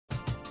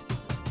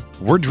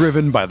We're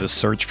driven by the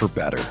search for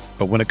better.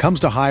 But when it comes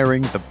to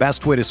hiring, the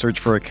best way to search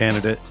for a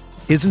candidate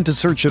isn't to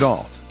search at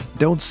all.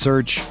 Don't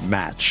search,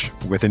 match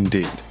with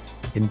Indeed.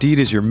 Indeed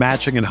is your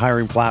matching and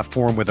hiring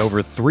platform with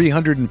over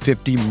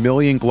 350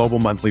 million global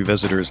monthly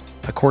visitors,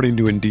 according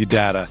to Indeed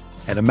data,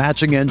 and a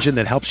matching engine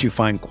that helps you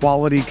find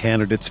quality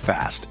candidates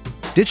fast.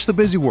 Ditch the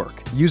busy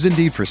work. Use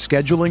Indeed for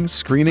scheduling,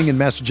 screening, and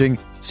messaging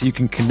so you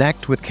can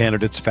connect with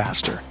candidates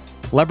faster.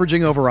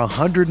 Leveraging over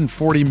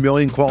 140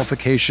 million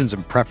qualifications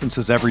and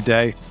preferences every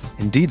day,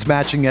 Indeed's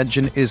matching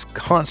engine is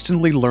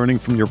constantly learning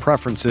from your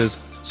preferences,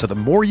 so the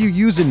more you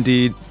use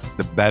Indeed,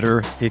 the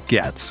better it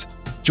gets.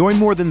 Join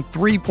more than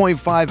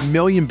 3.5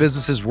 million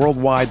businesses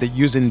worldwide that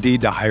use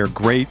Indeed to hire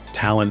great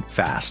talent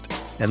fast.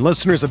 And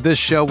listeners of this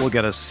show will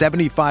get a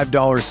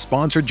 $75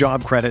 sponsored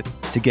job credit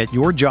to get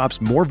your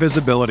jobs more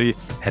visibility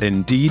at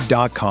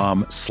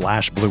Indeed.com/Blue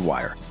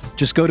Wire.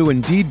 Just go to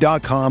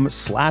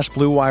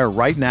Indeed.com/Blue Wire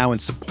right now and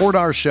support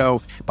our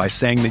show by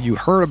saying that you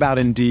heard about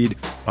Indeed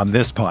on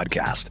this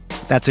podcast.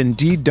 That's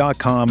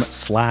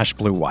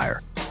Indeed.com/Blue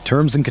Wire.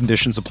 Terms and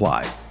conditions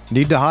apply.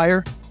 Need to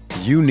hire?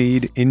 You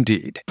need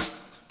Indeed.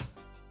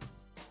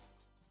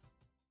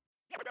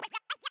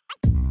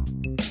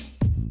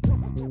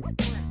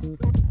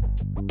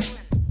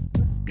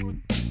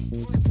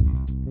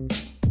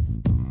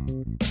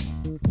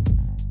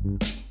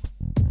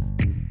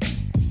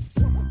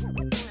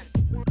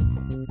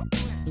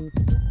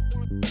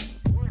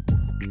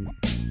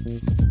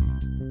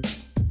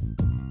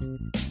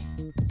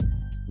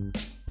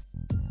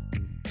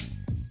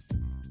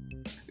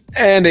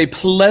 And a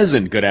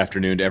pleasant good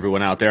afternoon to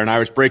everyone out there in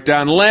Irish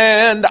Breakdown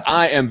land.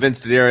 I am Vince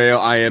D'Addario.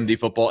 I am the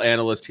football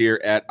analyst here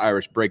at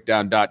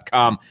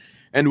irishbreakdown.com.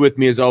 And with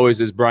me, as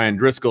always, is Brian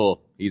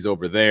Driscoll. He's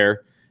over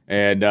there.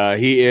 And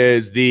he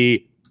is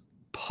the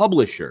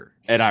publisher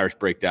at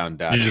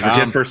irishbreakdown.com. Did you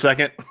forget for a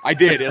second? I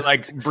did. It,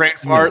 like, brain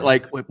fart.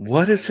 Like,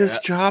 what is his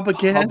job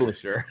again?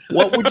 Publisher.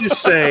 What would you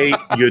say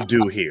you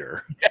do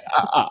here?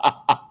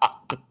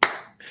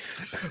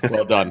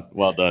 Well done.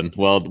 Well done.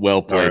 Well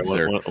played,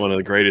 sir. One of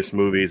the greatest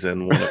movies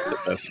and one of the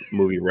best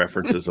movie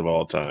references of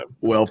all time.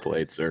 Well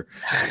played, sir.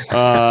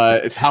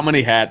 It's how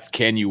many hats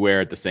can you wear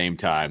at the same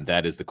time?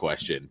 That is the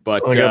question.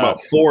 But I got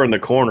about 4 in the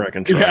corner I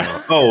can try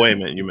out. Oh, wait a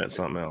minute. You meant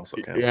something else.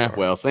 Okay. Yeah,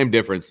 well, same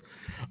difference.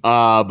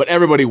 But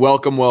everybody,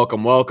 welcome.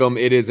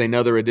 It is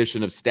another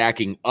edition of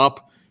Stacking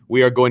Up.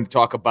 We are going to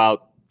talk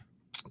about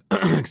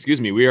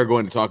we are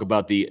going to talk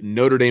about the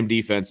Notre Dame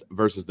defense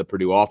versus the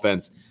Purdue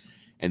offense.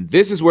 And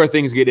this is where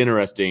things get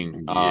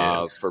interesting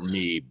for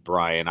me,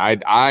 Brian.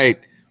 I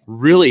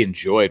really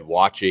enjoyed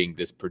watching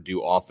this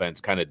Purdue offense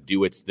kind of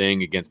do its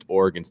thing against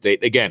Oregon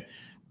State. Again,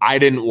 I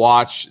didn't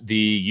watch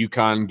the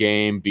UConn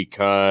game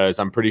because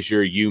I'm pretty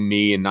sure you,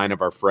 me, and 9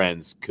 of our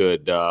friends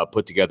could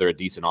put together a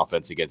decent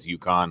offense against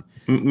UConn.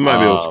 Might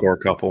be able to score a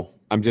couple.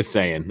 I'm just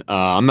saying.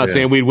 I'm not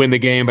saying we'd win the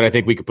game, but I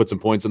think we could put some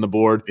points on the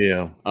board.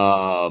 Yeah.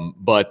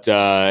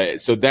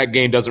 So that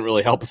game doesn't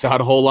really help us out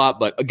a whole lot.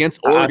 But against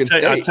Oregon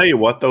State, I'll tell you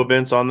what though,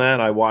 Vince. On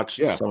that, I watched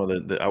some of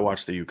I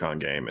watched the UConn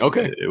game.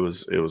 Okay. It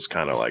was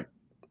kind of like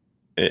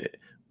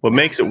what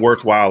makes it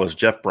worthwhile is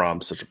Jeff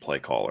Brom's such a play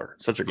caller,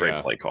 such a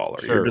great play caller.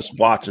 Sure. You're just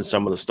watching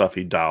some of the stuff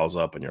he dials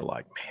up, and you're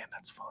like, man,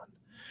 that's fun.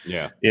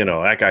 Yeah.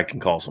 That guy can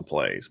call some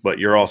plays, but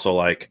you're also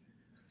like,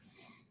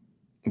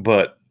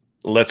 but.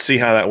 Let's see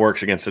how that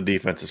works against the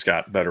defense that's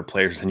got better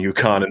players than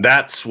UConn, and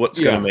that's what's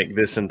going to make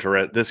this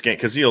game.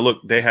 Because look,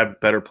 they had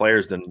better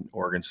players than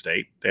Oregon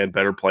State. They had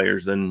better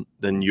players than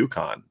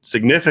UConn,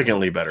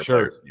 significantly better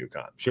players than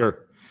UConn.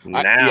 Sure.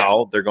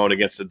 Now they're going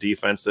against a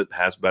defense that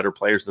has better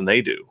players than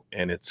they do,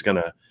 and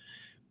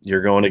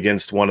you're going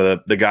against one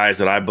of the guys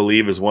that I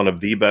believe is one of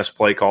the best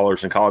play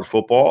callers in college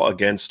football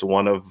against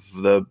one of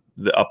the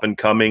up and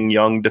coming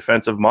young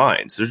defensive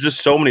minds. There's just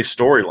so many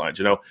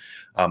storylines,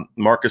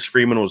 Marcus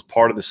Freeman was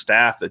part of the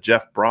staff that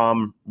Jeff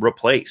Brom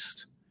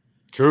replaced.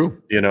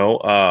 True. He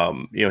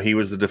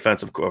was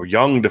the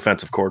young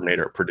defensive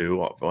coordinator at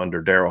Purdue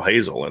under Darrell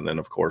Hazel. And then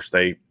of course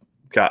they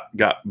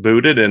got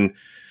booted, and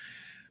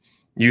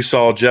you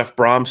saw Jeff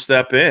Brom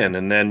step in.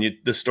 And then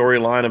the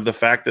storyline of the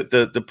fact that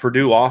the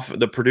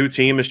Purdue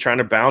team is trying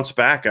to bounce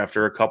back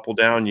after a couple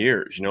down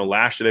years.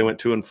 Last year they went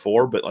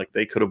 2-4, but like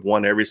they could have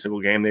won every single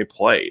game they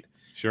played.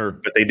 Sure.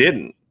 But they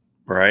didn't.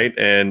 Right.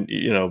 And,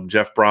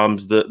 Jeff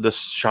Brom's the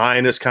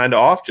shine is kind of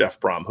off Jeff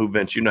Brom, who,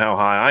 Vince, you know how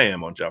high I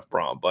am on Jeff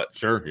Brom. But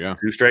sure, yeah.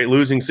 2 straight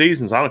losing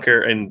seasons. I don't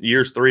care. In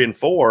years 3 and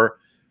 4,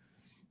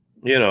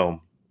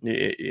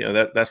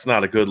 that's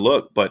not a good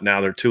look. But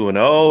now they're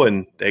 2-0,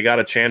 and they got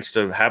a chance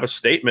to have a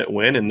statement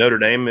win. And Notre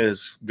Dame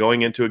is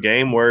going into a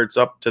game where it's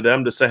up to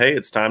them to say, hey,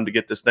 it's time to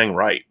get this thing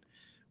right.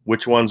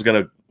 Which one's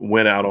going to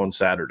win out on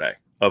Saturday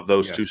of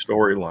those 2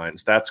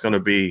 storylines?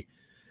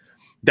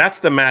 That's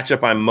the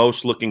matchup I'm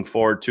most looking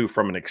forward to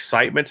from an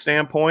excitement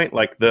standpoint.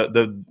 Like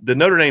the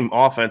Notre Dame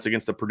offense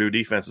against the Purdue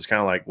defense is kind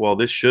of like, well,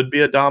 this should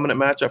be a dominant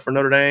matchup for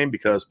Notre Dame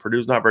because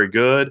Purdue's not very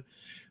good,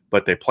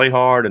 but they play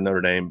hard, and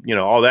Notre Dame,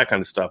 all that kind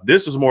of stuff.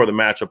 This is more the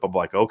matchup of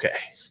like, okay,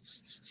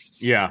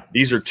 Yeah.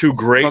 These are two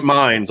great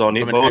minds on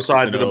both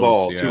sides of the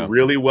ball, yeah. two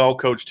really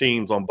well-coached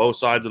teams on both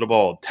sides of the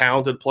ball,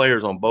 talented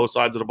players on both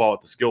sides of the ball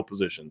at the skill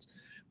positions.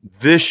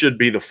 This should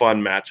be the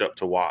fun matchup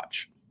to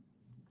watch.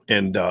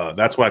 And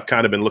that's why I've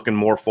kind of been looking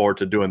more forward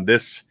to doing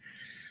this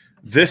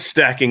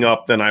stacking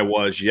up than I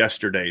was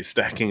yesterday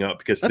stacking up,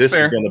 because this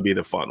is going to be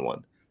the fun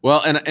one.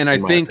 Well, and I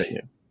think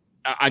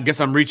I guess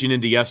I'm reaching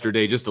into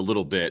yesterday just a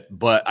little bit,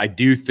 but I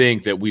do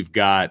think that we've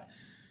got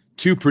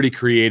two pretty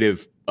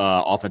creative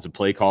offensive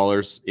play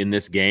callers in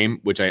this game,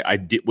 which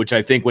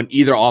I think when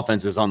either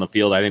offense is on the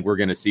field, I think we're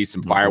going to see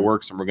some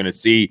fireworks and we're going to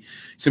see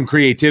some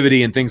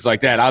creativity and things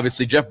like that.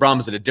 Obviously, Jeff Brom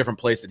is at a different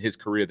place in his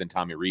career than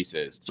Tommy Rees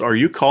is. So are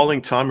you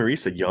calling Tommy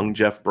Rees a young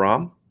Jeff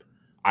Brom?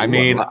 I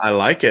mean, I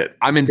like it.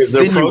 I'm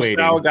insinuating. They're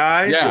pro-style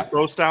guys. Yeah. They're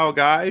pro-style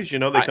guys. You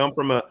know, they come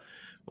from a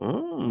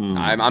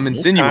I'm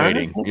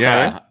insinuating. Okay.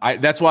 Yeah.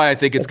 That's why I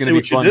think it's going to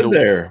be fun.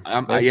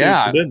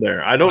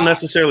 I don't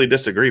necessarily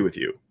disagree with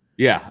you.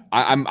 Yeah,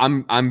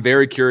 I'm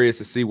very curious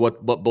to see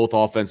what both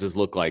offenses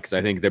look like, because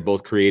I think they're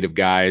both creative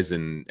guys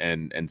and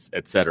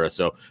et cetera.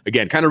 So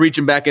again, kind of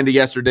reaching back into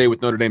yesterday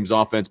with Notre Dame's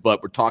offense,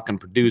 but we're talking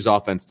Purdue's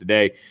offense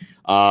today.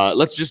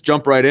 Let's just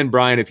jump right in,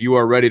 Brian, if you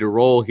are ready to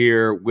roll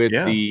here with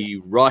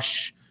the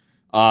rush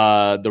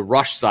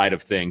side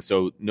of things.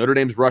 So Notre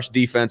Dame's rush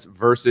defense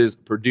versus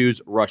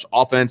Purdue's rush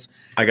offense.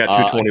 I got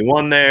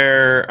 221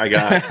 there. I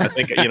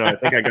think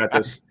I got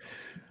this.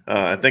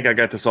 I think I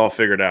got this all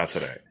figured out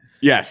today.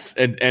 Yes,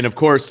 and of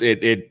course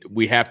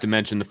we have to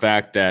mention the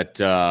fact that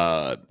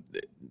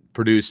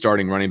Purdue's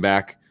starting running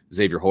back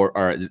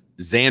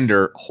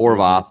Xander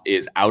Horvath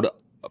is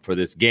out for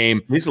this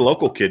game. He's a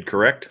local kid,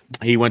 correct?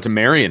 He went to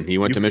Marion. He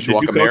went to Mishawaka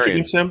Marion. Did you coach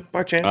against him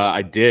by chance?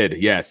 I did.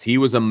 Yes, he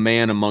was a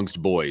man amongst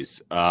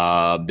boys.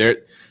 There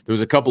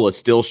was a couple of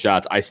still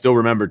shots I still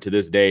remember to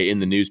this day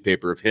in the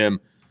newspaper of him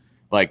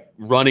like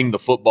running the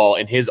football,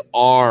 and his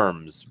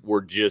arms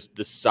were just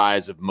the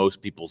size of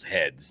most people's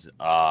heads.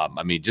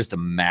 I mean, just a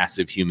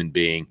massive human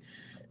being.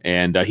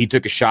 And he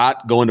took a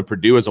shot going to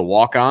Purdue as a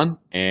walk-on,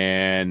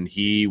 and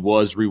he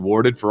was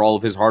rewarded for all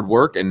of his hard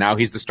work, and now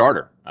he's the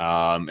starter.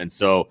 And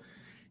so,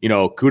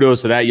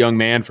 kudos to that young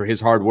man for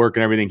his hard work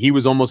and everything. He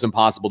was almost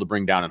impossible to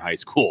bring down in high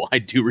school. I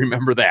do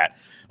remember that.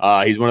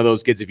 He's one of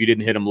those kids, if you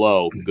didn't hit him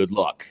low, good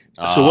luck.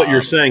 So what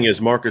you're saying is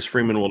Marcus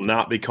Freeman will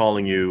not be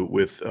calling you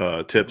with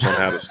tips on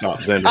how to stop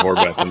Xander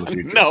Horvath in the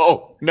future.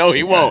 No,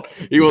 he won't.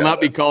 He will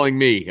not be calling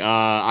me.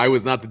 I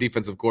was not the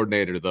defensive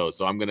coordinator, though,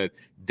 so I'm going to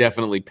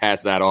definitely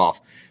pass that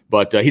off.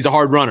 But he's a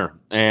hard runner.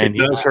 And it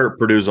does hurt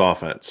Purdue's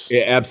offense.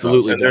 Yeah,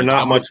 absolutely. And they're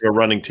not much of a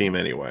running team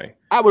anyway.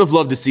 I would have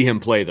loved to see him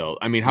play, though.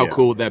 I mean, how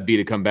cool would that be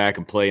to come back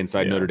and play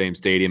inside Notre Dame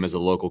Stadium as a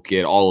local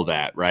kid? All of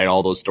that, right?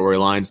 All those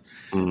storylines.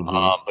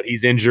 Mm-hmm. But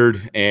he's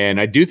injured, and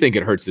I do think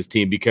it hurts this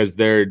team because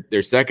their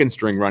second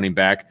string running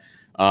back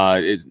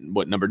is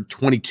number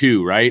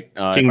 22, right?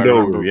 King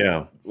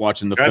Doru,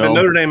 watching the film. That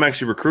Notre Dame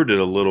actually recruited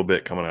a little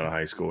bit coming out of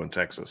high school in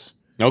Texas.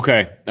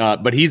 Okay,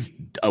 but he's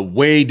a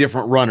way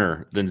different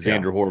runner than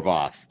Xander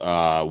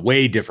Horvath.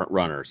 Way different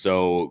runner.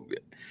 So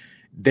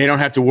they don't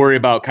have to worry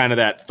about kind of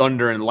that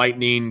thunder and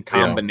lightning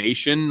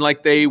combination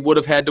like they would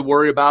have had to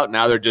worry about.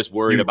 Now they're just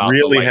worried about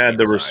really had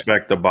to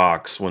respect the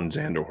box when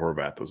Xander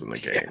Horvath was in the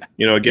game.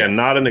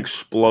 Not an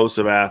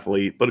explosive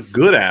athlete, but a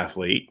good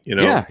athlete.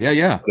 Yeah.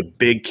 A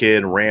big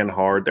kid, ran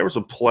hard. There was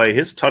a play,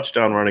 his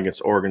touchdown run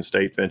against Oregon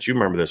State, Vince. You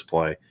remember this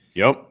play?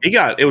 Yep.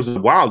 It was a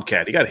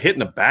wildcat. He got hit in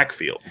the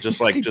backfield,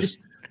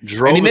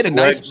 drove, and he made a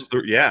nice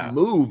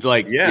move,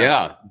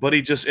 but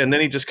he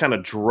just kind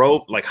of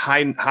drove, like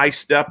high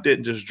stepped it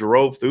and just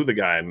drove through the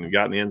guy and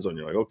got in the end zone.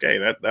 You're like, okay,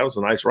 that was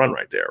a nice run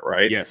right there,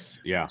 right? Yes,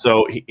 yeah.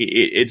 So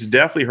it's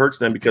definitely hurts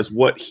them because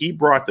what he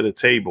brought to the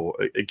table,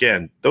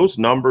 again, those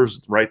numbers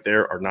right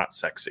there are not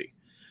sexy.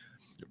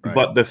 Right.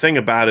 But the thing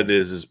about it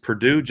is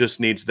Purdue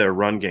just needs their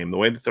run game, the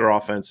way that their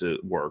offense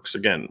works.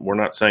 Again, we're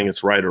not saying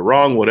it's right or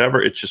wrong,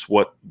 whatever. It's just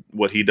what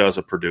he does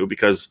at Purdue,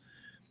 because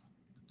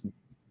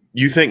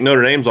you think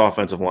Notre Dame's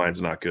offensive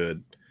line's not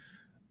good.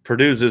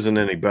 Purdue's isn't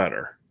any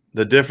better.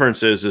 The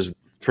difference is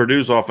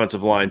Purdue's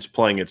offensive line's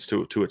playing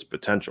to its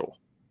potential.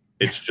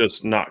 It's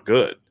just not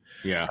good.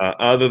 Yeah.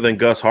 Other than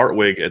Gus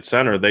Hartwig at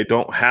center, they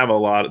don't have a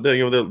lot of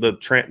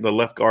the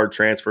left guard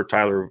transfer.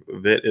 Tyler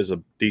Vitt is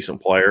a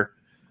decent player,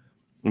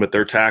 but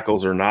their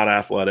tackles are not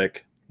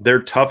athletic.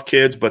 They're tough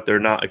kids, but they're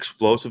not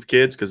explosive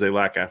kids because they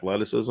lack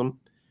athleticism.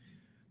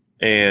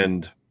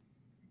 And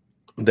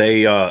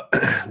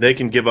they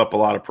can give up a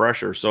lot of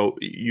pressure. So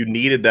you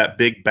needed that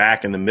big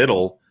back in the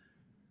middle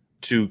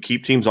to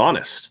keep teams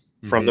honest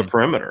from the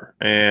perimeter.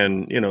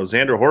 And,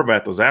 Xander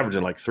Horvath was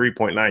averaging like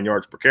 3.9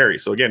 yards per carry.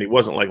 So again, he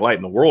wasn't like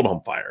lighting the world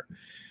on fire,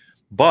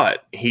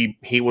 but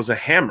he was a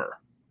hammer,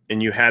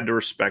 and you had to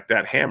respect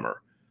that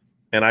hammer.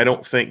 And I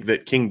don't think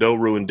that King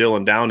Doru and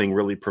Dylan Downing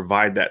really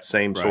provide that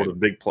same sort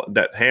of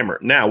that hammer.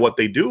 Now, what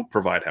they do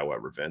provide,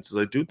 however, Vince, is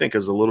I do think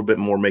is a little bit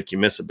more make you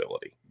miss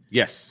ability.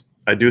 Yes.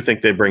 I do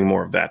think they bring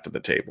more of that to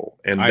the table.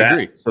 And I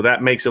agree. So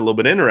that makes it a little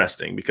bit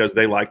interesting because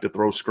they like to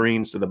throw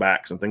screens to the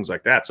backs and things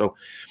like that. So,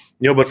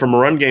 but from a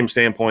run game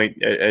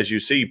standpoint, as you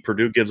see,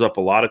 Purdue gives up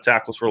a lot of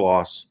tackles for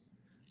loss.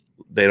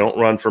 They don't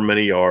run for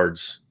many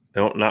yards.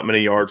 Not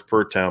many yards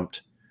per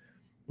attempt.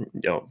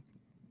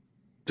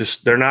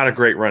 They're not a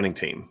great running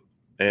team.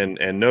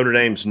 And Notre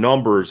Dame's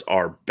numbers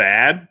are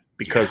bad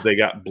because they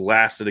got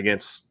blasted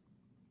against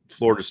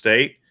Florida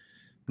State.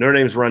 Notre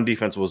Dame's run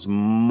defense was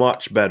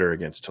much better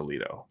against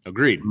Toledo.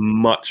 Agreed.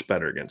 Much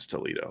better against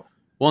Toledo.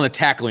 Well, and the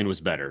tackling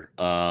was better.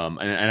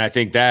 And I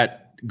think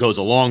that goes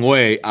a long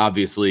way,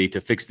 obviously,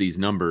 to fix these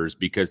numbers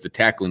because the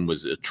tackling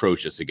was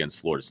atrocious against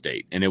Florida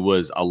State. And it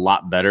was a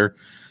lot better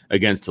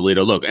against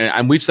Toledo. Look,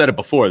 and we've said it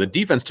before, the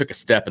defense took a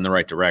step in the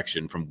right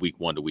direction from week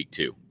 1 to week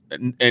 2.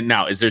 And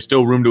now, is there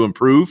still room to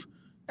improve?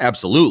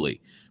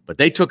 Absolutely. But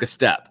they took a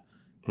step.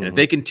 And if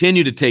they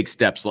continue to take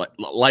steps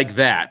like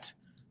that,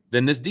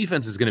 then this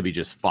defense is going to be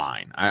just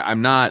fine.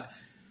 I'm not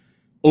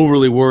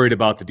overly worried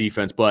about the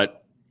defense,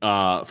 but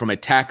from a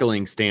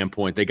tackling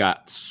standpoint, they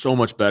got so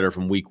much better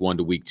from week 1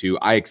 to week 2.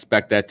 I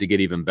expect that to get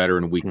even better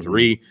in week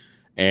 3.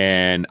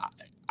 And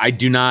I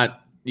do not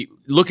 –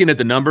 looking at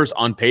the numbers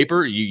on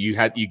paper, you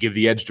give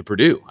the edge to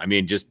Purdue. I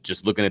mean,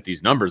 just looking at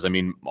these numbers, I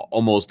mean,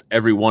 almost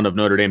every one of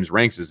Notre Dame's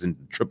ranks is in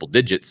triple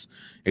digits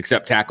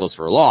except tackles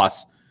for a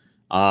loss.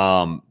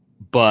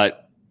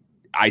 But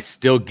I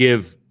still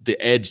give the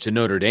edge to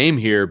Notre Dame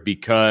here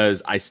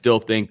because I still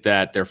think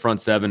that their front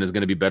seven is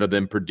going to be better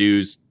than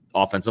Purdue's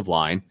offensive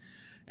line.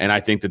 And I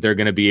think that they're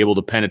going to be able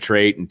to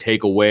penetrate and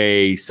take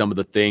away some of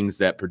the things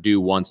that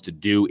Purdue wants to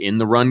do in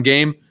the run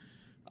game.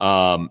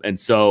 And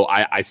so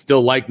I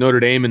still like Notre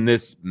Dame in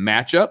this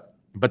matchup,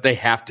 but they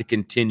have to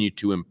continue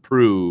to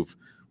improve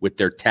with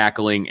their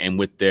tackling and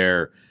with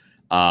their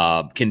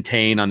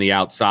contain on the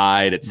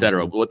outside, et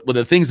cetera. With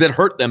the things that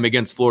hurt them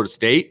against Florida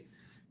State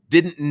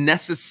didn't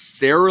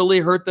necessarily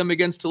hurt them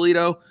against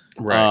Toledo.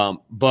 Right.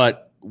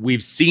 But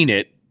we've seen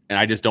it, and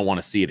I just don't want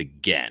to see it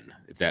again,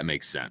 if that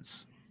makes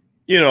sense.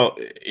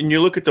 And you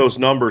look at those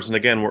numbers, and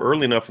again, we're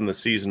early enough in the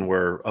season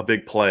where a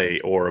big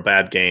play or a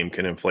bad game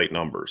can inflate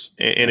numbers.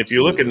 And if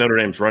you look at Notre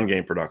Dame's run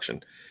game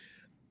production,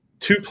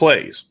 2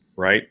 plays,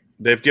 right?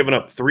 They've given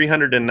up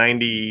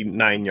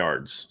 399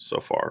 yards so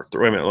far.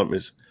 Wait a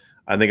minute,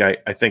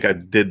 I think I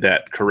did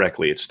that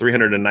correctly. It's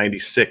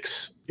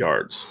 396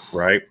 yards,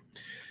 right?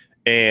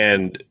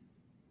 And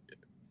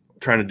I'm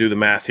trying to do the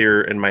math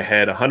here in my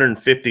head,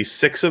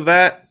 156 of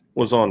that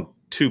was on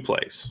 2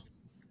 plays.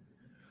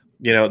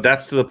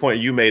 That's to the point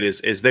you made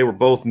is they were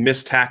both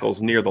missed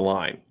tackles near the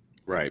line.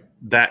 Right.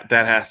 That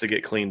has to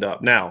get cleaned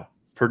up. Now,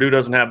 Purdue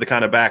doesn't have the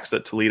kind of backs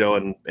that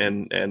Toledo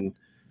and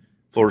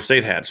Florida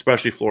State had,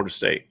 especially Florida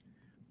State.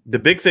 The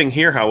big thing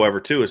here,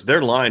 however, too, is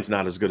their line's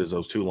not as good as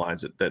those 2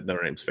 lines that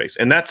Notre Dame's face.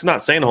 And that's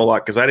not saying a whole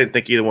lot because I didn't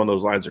think either one of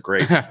those lines are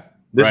great.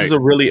 This is a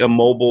really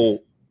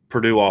immobile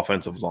Purdue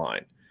offensive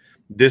line.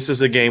 This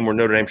is a game where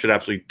Notre Dame should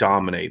absolutely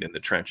dominate in the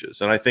trenches.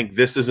 And I think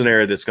this is an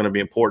area that's going to be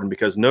important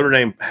because Notre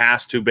Dame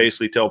has to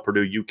basically tell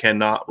Purdue, you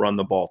cannot run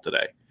the ball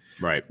today.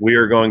 Right. We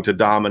are going to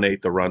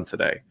dominate the run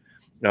today.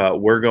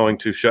 We're going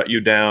to shut you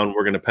down.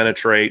 We're going to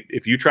penetrate.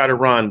 If you try to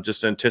run,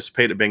 just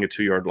anticipate it being a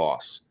 2-yard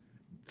loss.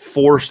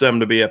 Force them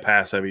to be a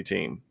pass-heavy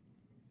team.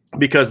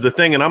 Because the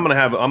thing, and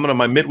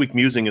my midweek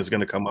musing is going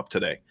to come up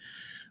today.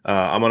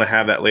 I'm going to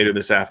have that later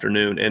this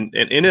afternoon. And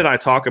in it, I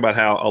talk about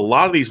how a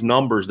lot of these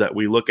numbers that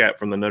we look at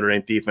from the Notre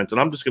Dame defense, and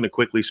I'm just going to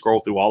quickly scroll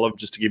through all of them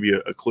just to give you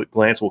a quick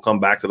glance. We'll come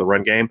back to the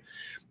run game.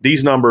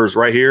 These numbers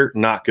right here,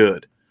 not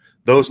good.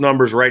 Those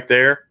numbers right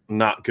there,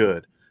 not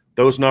good.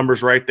 Those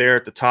numbers right there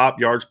at the top,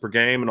 yards per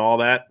game and all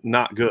that,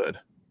 not good,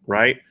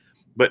 right?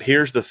 But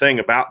here's the thing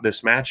about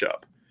this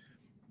matchup.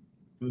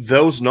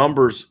 Those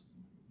numbers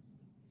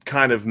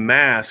kind of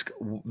mask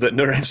that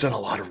Notre Dame's done a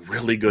lot of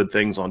really good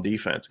things on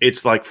defense.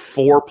 It's like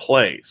 4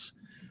 plays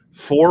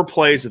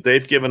that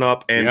they've given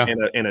up and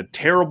a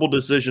terrible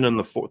decision in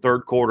the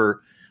third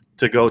quarter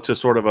to go to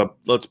sort of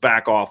let's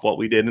back off what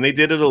we did. And they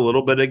did it a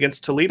little bit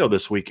against Toledo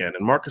this weekend.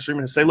 And Marcus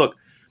Freeman has say, look,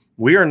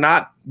 we are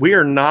not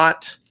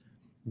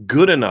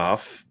good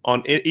enough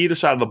on attire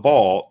side of the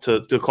ball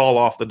to call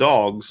off the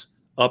Dogs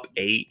up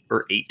 8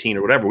 or 18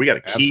 or whatever. We got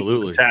to keep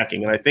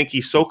attacking. And I think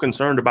he's so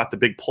concerned about the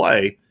big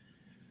play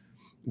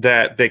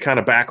that they kind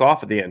of back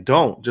off at the end.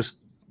 Don't just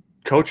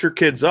coach your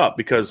kids up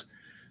because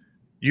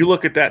you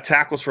look at that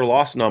tackles for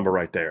loss number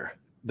right there.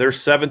 They're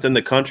 7th in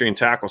the country in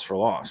tackles for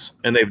loss,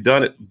 and they've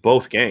done it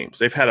both games.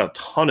 They've had a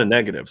ton of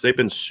negatives. They've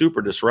been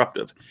super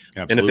disruptive.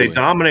 Absolutely. And if they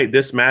dominate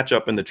this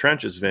matchup in the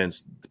trenches,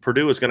 Vince,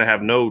 Purdue is going to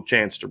have no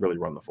chance to really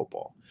run the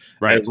football.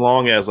 Right. As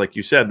long as, like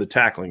you said, the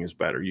tackling is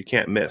better. You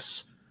can't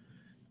miss.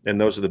 And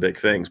those are the big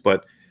things.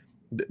 But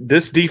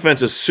this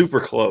defense is super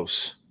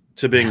close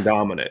to being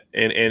dominant.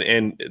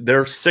 And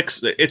they're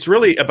 6 – it's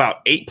really about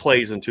 8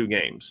 plays in 2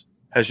 games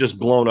has just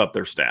blown up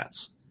their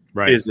stats.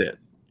 Right. Is it,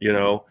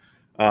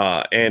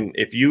 and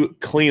if you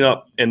clean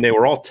up – and they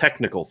were all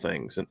technical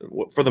things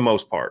for the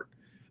most part.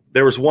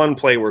 There was one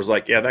play where it's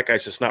like, yeah, that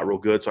guy's just not real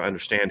good, so I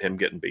understand him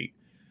getting beat.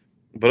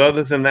 But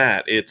other than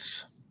that,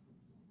 it's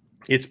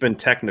been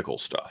technical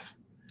stuff.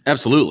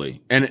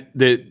 Absolutely. And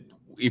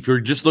if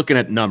you're just looking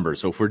at numbers,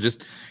 so if we're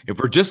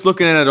just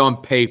looking at it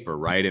on paper,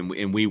 right,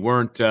 and we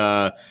weren't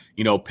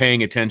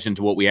paying attention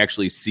to what we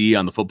actually see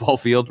on the football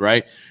field,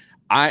 right,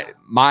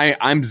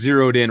 I'm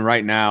zeroed in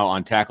right now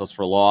on tackles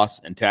for loss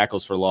and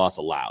tackles for loss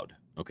allowed.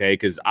 Okay,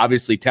 because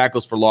obviously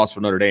tackles for loss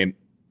for Notre Dame,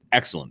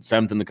 excellent,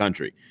 7th in the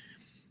country.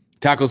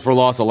 Tackles for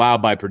loss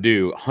allowed by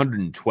Purdue,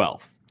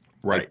 112th.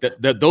 Right.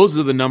 Like those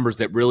are the numbers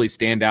that really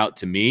stand out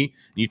to me.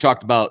 You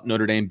talked about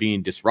Notre Dame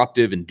being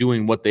disruptive and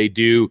doing what they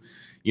do,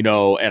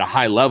 at a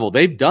high level.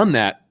 They've done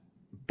that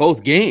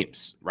both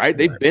games, right?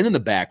 They've been in the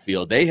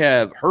backfield. They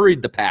have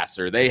hurried the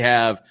passer. They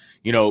have,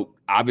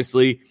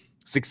 obviously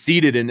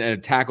succeeded in a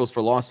tackles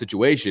for loss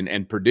situation,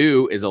 and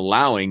Purdue is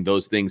allowing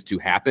those things to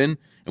happen.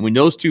 And when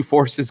those two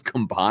forces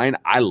combine,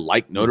 I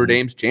like Notre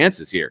Dame's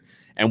chances here.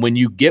 And when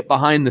you get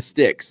behind the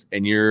sticks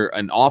and you're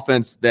an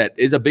offense that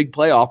is a big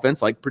play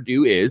offense like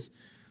Purdue is,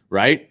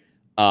 right?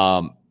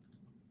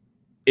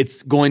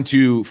 It's going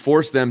to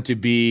force them to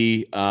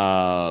be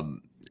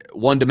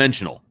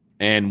one-dimensional.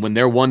 And when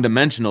they're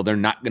one-dimensional, they're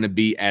not going to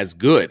be as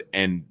good.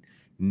 And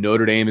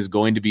Notre Dame is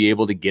going to be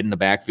able to get in the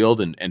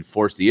backfield and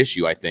force the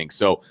issue, I think.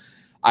 So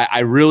I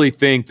really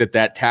think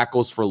that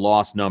tackles for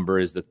loss number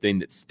is the thing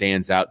that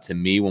stands out to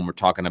me when we're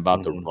talking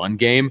about the run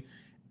game.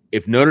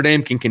 If Notre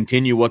Dame can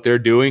continue what they're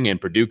doing and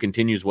Purdue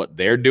continues what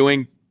they're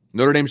doing,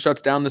 Notre Dame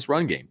shuts down this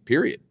run game,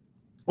 period.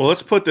 Well,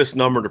 let's put this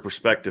number into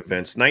perspective,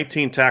 Vince.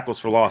 19 tackles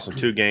for loss in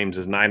 2 games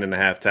is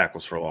 9.5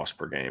 tackles for loss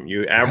per game.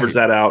 You average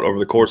that out over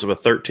the course of a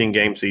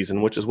 13-game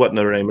season, which is what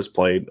Notre Dame has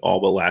played all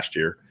but last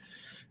year.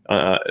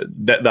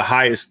 The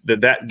highest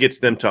that gets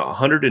them to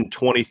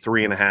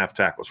 123.5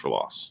 tackles for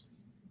loss.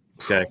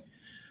 Okay.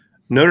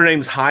 Notre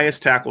Dame's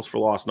highest tackles for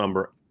loss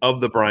number of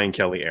the Brian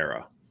Kelly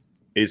era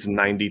is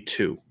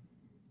 92.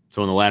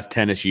 So in the last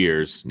 10-ish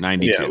years,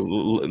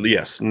 92.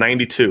 Yes,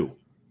 92.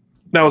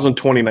 That was in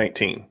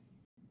 2019.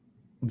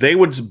 They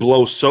would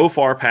blow so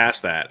far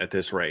past that at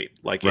this rate.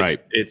 Like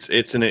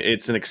it's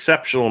an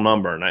exceptional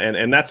number.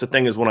 And that's the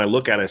thing is when I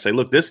look at it, I say,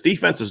 look, this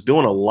defense is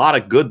doing a lot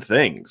of good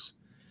things.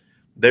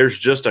 There's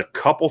just a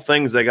couple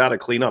things they got to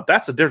clean up.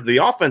 That's the difference. The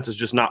offense is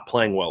just not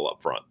playing well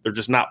up front. They're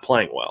just not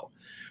playing well.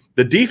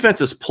 The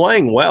defense is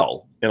playing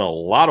well in a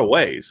lot of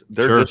ways.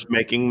 They're just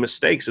making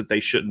mistakes that they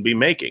shouldn't be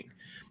making.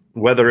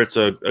 Whether it's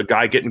a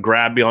guy getting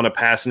grabbed beyond a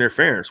pass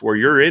interference, where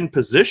you're in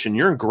position,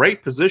 you're in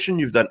great position,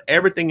 you've done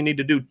everything you need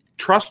to do.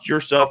 Trust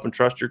yourself and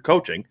trust your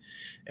coaching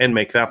and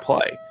make that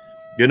play.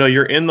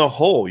 You're in the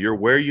hole. You're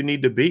where you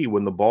need to be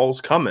when the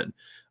ball's coming.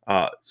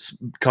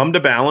 Come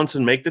to balance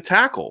and make the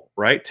tackle,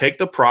 right? Take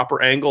the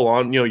proper angle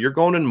on, you're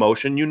going in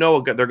motion.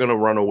 They're going to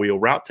run a wheel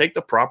route. Take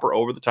the proper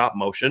over-the-top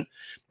motion.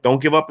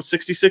 Don't give up a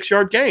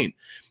 66-yard gain.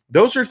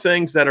 Those are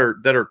things that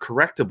are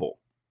correctable.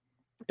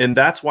 And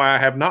that's why I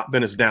have not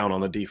been as down on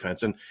the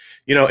defense. And,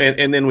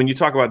 and then when you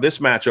talk about this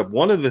matchup,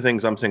 one of the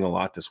things I'm seeing a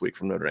lot this week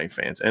from Notre Dame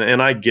fans,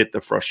 and I get the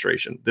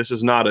frustration. This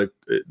isn't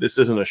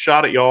a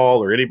shot at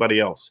y'all or anybody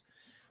else.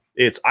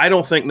 I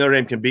don't think Notre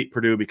Dame can beat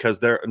Purdue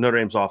because Notre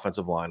Dame's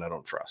offensive line I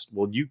don't trust.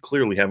 Well, you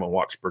clearly haven't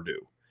watched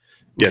Purdue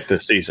yet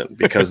this season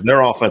because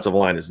their offensive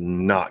line is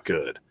not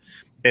good.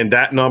 And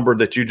that number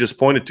that you just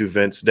pointed to,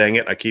 Vince, dang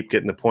it, I keep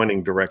getting the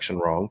pointing direction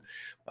wrong,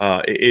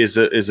 is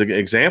an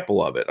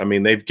example of it. I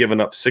mean, they've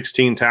given up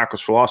 16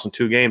 tackles for loss in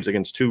 2 games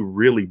against 2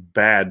 really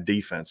bad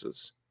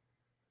defenses.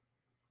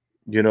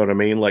 You know what I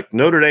mean? Like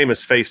Notre Dame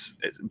has faced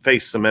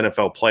some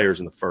NFL players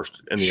in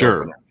the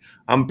opener.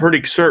 I'm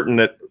pretty certain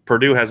that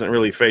Purdue hasn't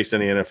really faced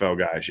any NFL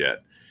guys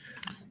yet.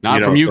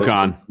 Not from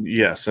UConn.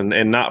 Yes,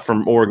 and not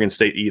from Oregon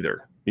State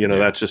either.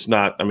 That's just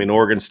not – I mean,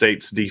 Oregon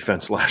State's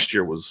defense last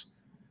year was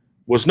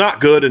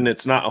not good, and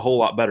it's not a whole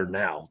lot better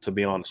now, to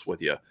be honest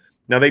with you.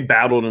 Now, they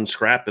battled and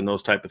scrapped and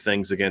those type of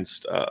things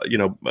against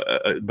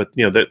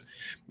that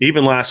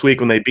even last week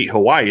when they beat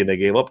Hawaii, they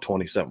gave up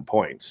 27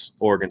 points.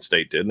 Oregon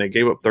State did, and they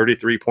gave up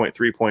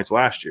 33.3 points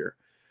last year.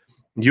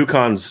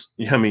 UConn's,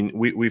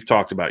 we've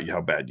talked about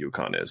how bad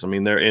UConn is. I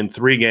mean, they're in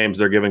 3 games,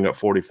 they're giving up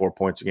 44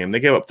 points a game.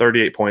 They gave up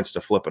 38 points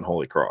to Flip and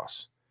Holy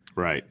Cross.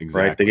 Right,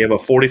 exactly. Right? They gave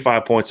up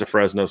 45 points to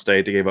Fresno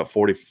State. They gave up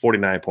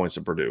 49 points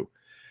to Purdue.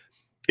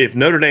 If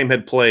Notre Dame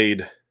had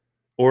played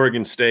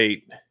Oregon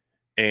State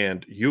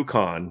and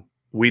UConn,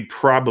 we'd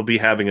probably be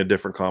having a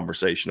different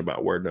conversation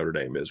about where Notre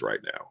Dame is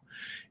right now.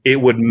 It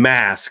would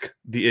mask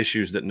the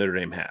issues that Notre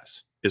Dame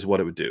has, is what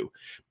it would do.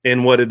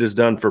 And what it has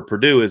done for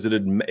Purdue is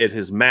it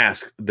has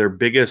masked their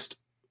biggest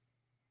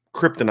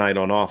kryptonite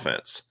on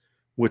offense,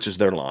 which is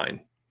their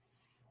line.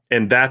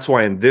 And that's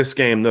why in this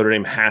game, Notre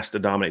Dame has to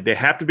dominate. They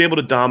have to be able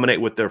to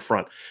dominate with their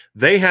front.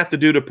 They have to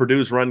do to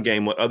Purdue's run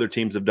game what other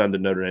teams have done to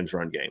Notre Dame's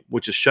run game,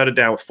 which is shut it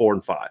down with 4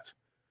 and 5.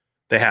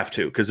 They have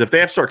to, because if they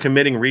have to start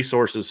committing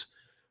resources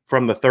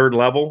from the third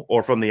level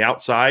or from the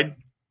outside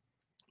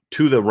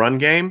to the run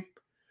game,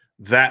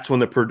 that's when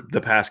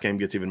the pass game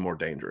gets even more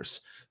dangerous.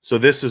 So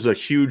this is a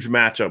huge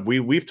matchup.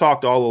 We've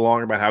talked all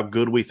along about how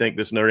good we think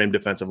this Notre Dame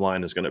defensive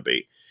line is going to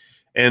be.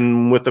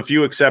 And with a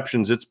few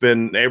exceptions, it's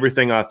been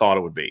everything I thought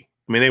it would be.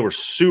 I mean, they were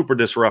super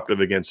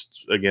disruptive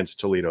against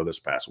Toledo this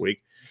past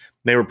week.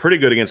 They were pretty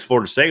good against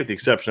Florida State with the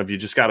exception of you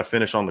just got to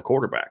finish on the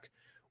quarterback.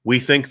 We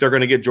think they're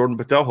going to get Jordan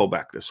Botelho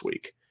back this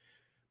week.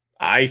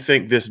 I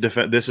think this is the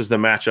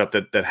matchup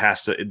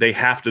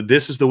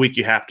this is the week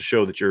you have to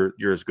show that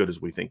you're as good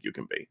as we think you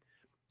can be,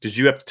 because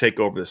you have to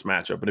take over this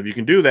matchup. And if you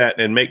can do that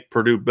and make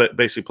Purdue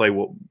basically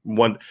play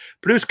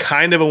Purdue's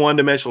kind of a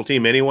one-dimensional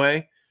team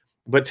anyway,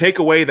 but take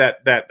away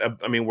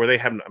where they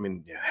haven't,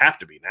 you have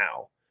to be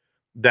now.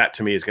 That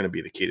to me is going to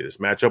be the key to this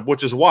matchup,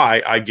 which is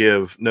why I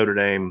give Notre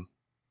Dame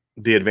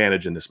the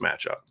advantage in this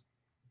matchup.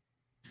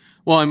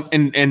 Well,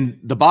 and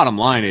the bottom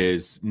line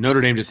is Notre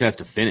Dame just has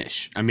to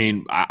finish.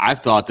 I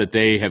thought that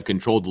they have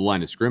controlled the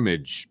line of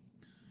scrimmage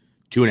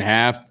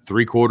 2.5,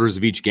 3 quarters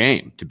of each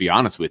game, to be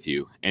honest with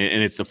you.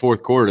 And it's the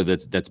fourth quarter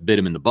that's bit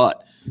them in the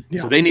butt.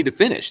 Yeah. So they need to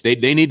finish. They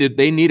need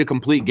a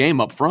complete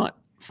game up front,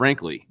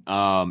 frankly.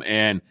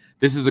 And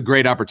this is a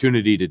great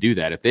opportunity to do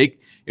that.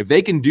 If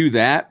they can do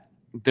that,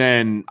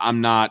 then I'm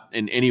not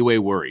in any way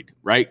worried,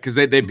 right? Because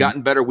they've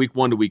gotten better week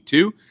 1 to week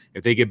 2.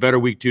 If they get better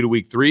week 2 to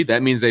week 3,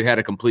 that means they've had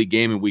a complete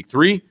game in week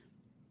 3.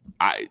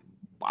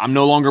 I'm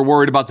no longer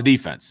worried about the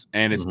defense,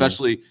 and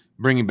especially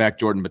bringing back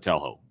Jordan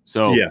Botelho.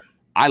 So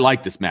I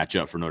like this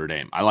matchup for Notre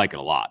Dame. I like it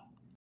a lot.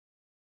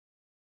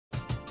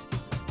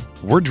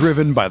 We're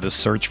driven by the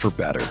search for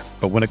better.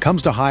 But when it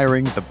comes to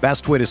hiring, the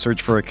best way to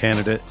search for a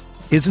candidate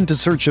isn't to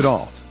search at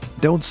all.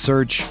 Don't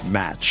search,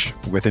 match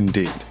with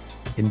Indeed.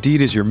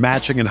 Indeed is your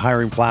matching and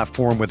hiring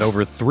platform with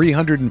over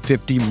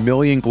 350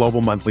 million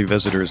global monthly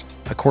visitors,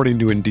 according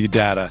to Indeed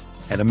data,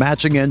 and a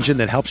matching engine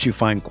that helps you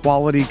find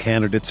quality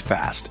candidates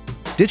fast.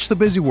 Ditch the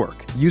busy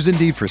work. Use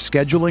Indeed for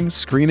scheduling,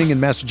 screening, and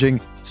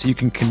messaging so you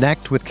can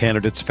connect with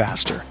candidates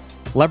faster.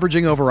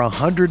 Leveraging over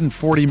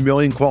 140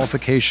 million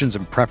qualifications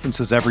and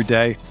preferences every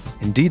day,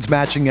 Indeed's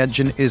matching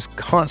engine is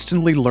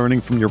constantly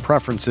learning from your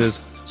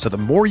preferences, so the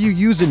more you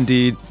use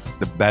Indeed,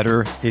 the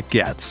better it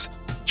gets.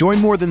 Join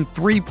more than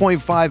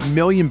 3.5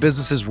 million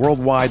businesses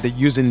worldwide that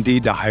use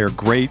Indeed to hire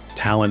great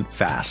talent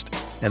fast.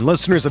 And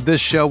listeners of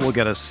this show will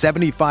get a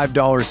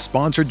 $75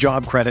 sponsored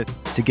job credit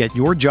to get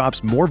your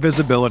jobs more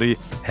visibility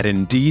at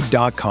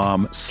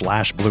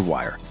Indeed.com/Blue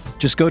Wire.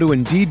 Just go to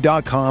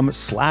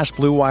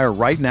Indeed.com/Blue Wire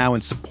right now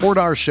and support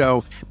our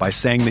show by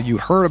saying that you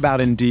heard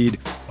about Indeed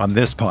on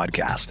this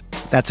podcast.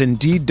 That's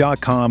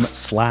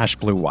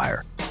Indeed.com/Blue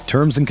Wire.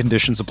 Terms and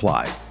conditions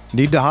apply.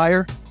 Need to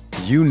hire?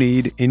 You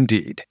need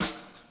Indeed.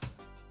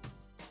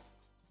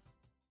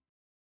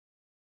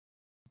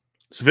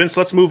 So Vince,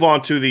 let's move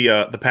on to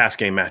the pass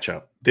game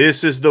matchup.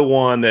 This is the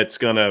one that's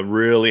going to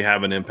really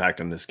have an impact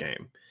in this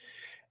game.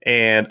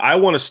 And I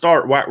want to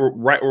start right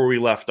where we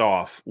left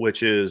off,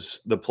 which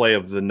is the play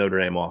of the Notre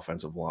Dame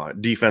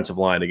defensive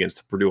line against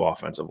the Purdue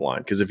offensive line.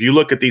 Because if you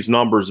look at these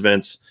numbers,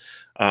 Vince,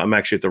 I'm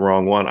actually at the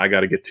wrong one. I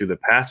got to get to the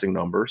passing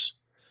numbers.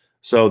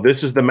 So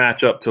this is the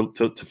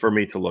matchup for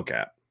me to look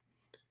at.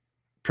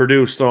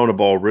 Purdue's thrown the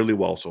ball really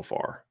well so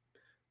far.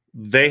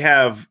 They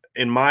have,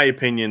 in my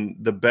opinion,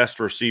 the best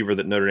receiver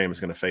that Notre Dame is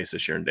going to face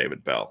this year in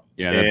David Bell.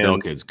 Yeah, that Bell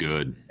kid's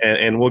good.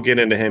 And we'll get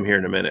into him here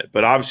in a minute.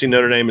 But obviously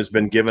Notre Dame has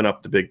been giving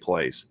up the big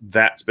plays.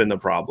 That's been the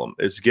problem,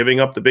 is giving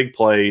up the big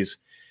plays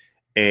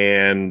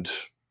and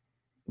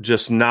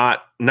just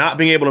not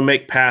being able to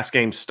make pass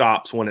game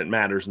stops when it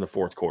matters in the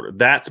fourth quarter.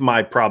 That's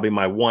probably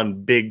my one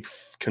big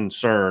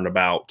concern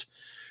about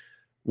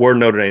where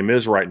Notre Dame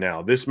is right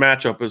now. This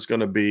matchup is going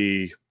to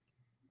be –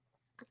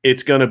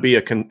 it's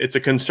a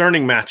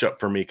concerning matchup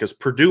for me, because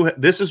Purdue,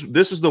 this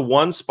is the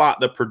one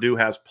spot that Purdue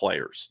has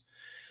players.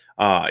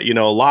 A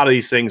lot of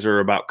these things are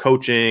about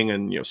coaching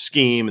and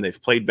scheme, and they've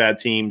played bad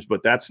teams,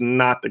 but that's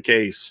not the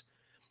case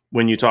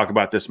when you talk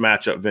about this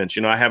matchup, Vince.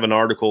 I have an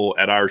article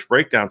at Irish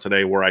Breakdown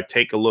today where I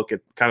take a look at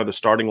kind of the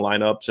starting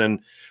lineups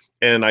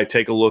and I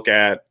take a look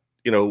at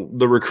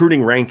the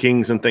recruiting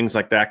rankings and things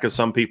like that, because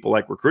some people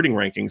like recruiting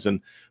rankings,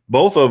 and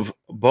both of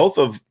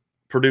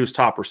Purdue's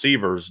top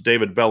receivers,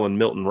 David Bell and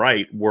Milton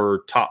Wright,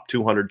 were top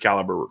 200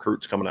 caliber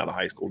recruits coming out of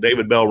high school.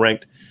 David Bell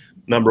ranked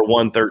number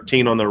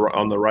 113 on the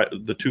right,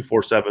 the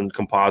 247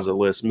 composite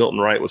list. Milton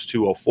Wright was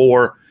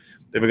 204.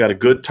 They've got a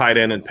good tight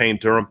end in Payne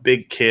Durham,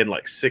 big kid,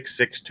 like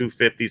 6'6",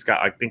 250. He's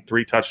got, I think,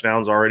 3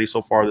 touchdowns already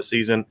so far this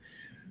season.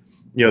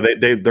 They're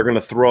going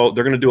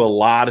to do a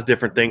lot of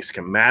different things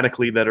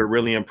schematically that are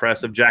really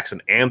impressive.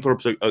 Jackson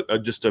Anthrop's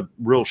just a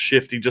real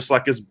shifty, just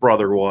like his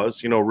brother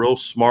was, real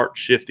smart,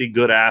 shifty,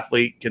 good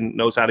athlete,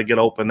 knows how to get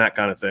open, that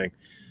kind of thing.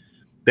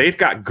 They've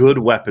got good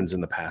weapons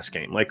in the pass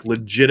game, like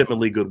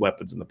legitimately good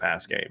weapons in the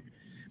pass game.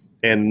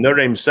 And Notre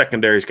Dame's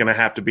secondary is going to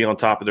have to be on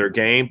top of their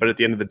game. But at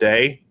the end of the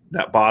day,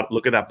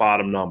 look at that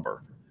bottom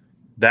number.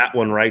 That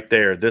one right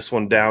there, this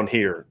one down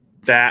here,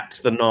 that's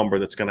the number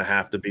that's going to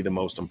have to be the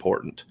most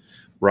important.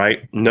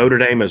 Right? Notre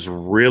Dame is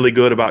really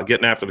good about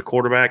getting after the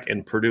quarterback,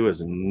 and Purdue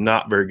is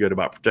not very good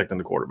about protecting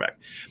the quarterback.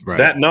 Right.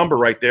 That number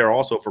right there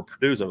also for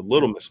Purdue is a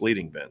little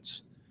misleading,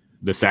 Vince.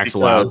 The sacks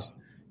allowed?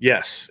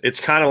 Yes. It's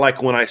kind of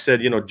like when I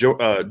said,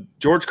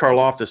 George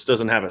Karlaftis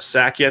doesn't have a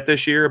sack yet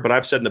this year, but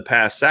I've said in the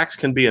past, sacks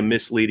can be a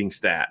misleading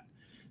stat.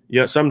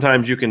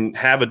 Sometimes you can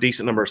have a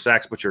decent number of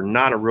sacks, but you're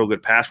not a real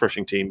good pass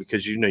rushing team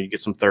because, you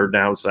get some third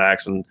down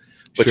sacks,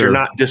 but You're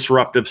not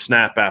disruptive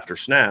snap after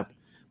snap.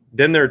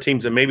 Then there are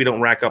teams that maybe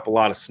don't rack up a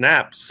lot of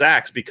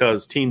sacks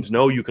because teams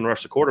know you can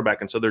rush the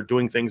quarterback, and so they're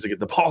doing things to get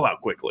the ball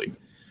out quickly.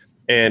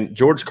 And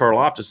George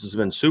Karlaftis has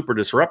been super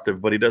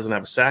disruptive, but he doesn't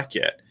have a sack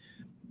yet.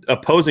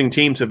 Opposing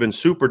teams have been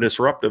super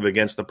disruptive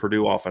against the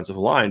Purdue offensive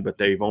line, but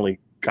they've only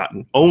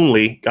gotten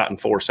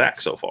 4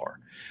 sacks so far.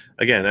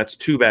 Again, that's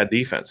 2 bad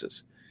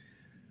defenses.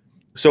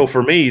 So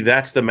for me,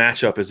 that's the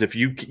matchup, is if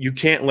you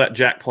can't let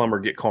Jack Plummer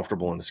get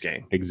comfortable in this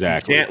game.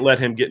 Exactly. You can't let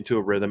him get into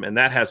a rhythm, and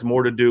that has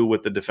more to do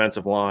with the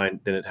defensive line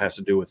than it has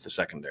to do with the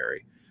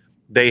secondary.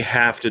 They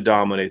have to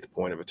dominate the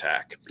point of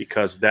attack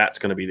because that's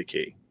going to be the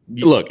key.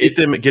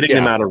 Getting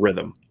them out of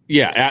rhythm.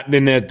 Yeah,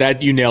 then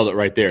that you nailed it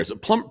right there. So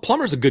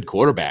Plummer's a good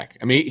quarterback.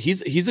 I mean,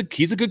 he's a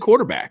good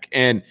quarterback,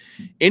 and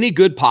any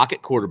good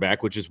pocket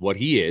quarterback, which is what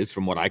he is,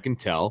 from what I can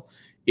tell,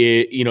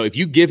 if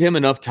you give him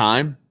enough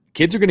time,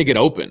 kids are going to get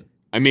open.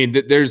 I mean,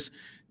 there's,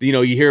 you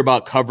hear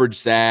about coverage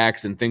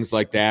sacks and things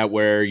like that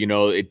where,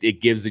 it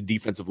gives the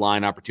defensive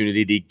line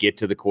opportunity to get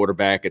to the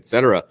quarterback, et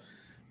cetera.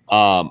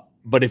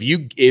 But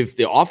if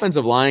the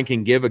offensive line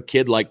can give a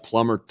kid like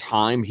Plummer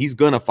time, he's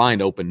going to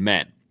find open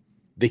men.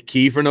 The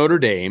key for Notre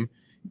Dame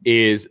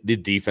is the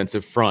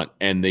defensive front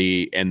and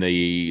the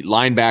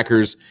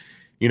linebackers,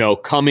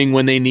 coming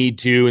when they need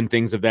to and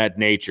things of that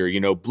nature,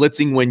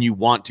 blitzing when you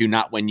want to,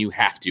 not when you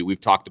have to.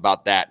 We've talked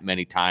about that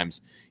many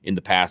times in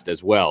the past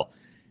as well.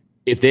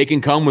 If they can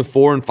come with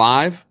 4 and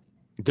 5,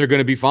 they're going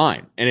to be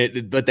fine.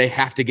 But they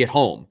have to get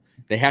home.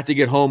 They have to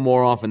get home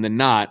more often than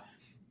not.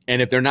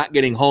 And if they're not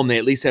getting home, they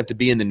at least have to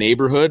be in the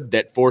neighborhood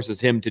that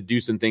forces him to do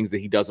some things that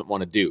he doesn't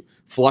want to do.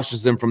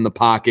 Flushes him from the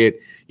pocket,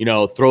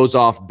 throws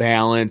off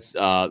balance,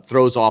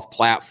 throws off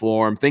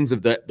platform, things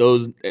of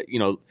those,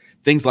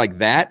 things like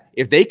that.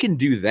 If they can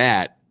do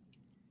that,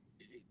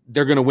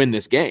 they're going to win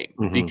this game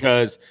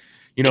because,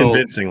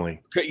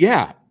 convincingly.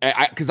 Yeah,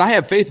 because I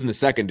have faith in the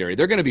secondary.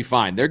 They're going to be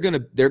fine. They're going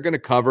to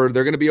cover.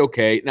 They're going to be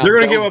okay. Now, they're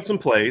going to give up some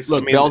plays.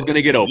 Look, Bell's going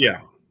to get open.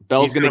 Yeah,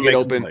 Bell's going to get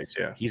open. Plays,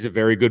 yeah. He's a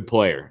very good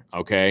player.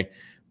 Okay.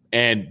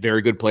 And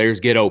very good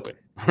players get open,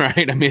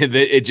 right? I mean,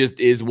 it just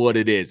is what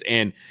it is.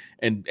 And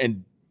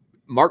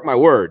mark my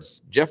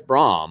words, Jeff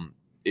Brom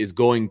is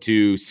going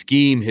to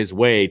scheme his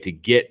way to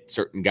get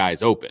certain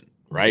guys open,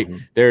 right?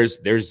 There's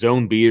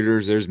zone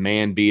beaters, there's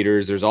man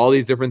beaters, there's all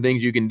these different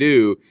things you can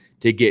do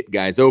to get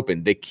guys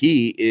open. The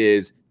key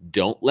is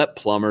don't let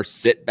Plummer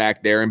sit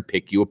back there and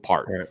pick you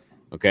apart. Right.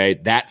 Okay,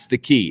 that's the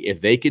key.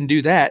 If they can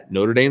do that,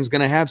 Notre Dame's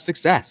going to have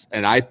success.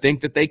 And I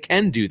think that they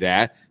can do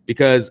that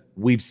because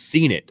we've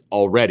seen it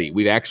already.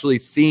 We've actually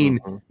seen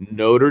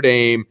Notre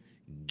Dame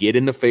get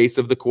in the face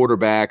of the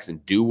quarterbacks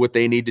and do what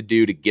they need to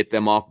do to get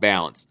them off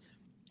balance.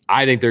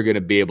 I think they're going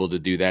to be able to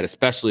do that,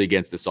 especially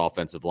against this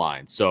offensive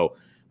line. So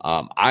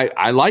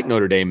I like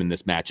Notre Dame in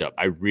this matchup.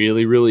 I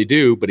really, really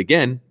do. But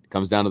again, it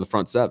comes down to the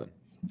front 7.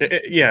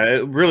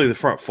 Really the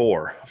front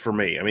 4 for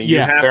me. I mean, you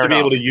have to be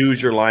able to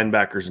use your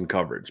linebackers in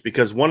coverage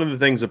because one of the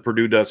things that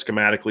Purdue does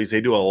schematically is they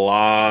do a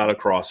lot of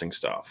crossing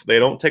stuff. They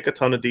don't take a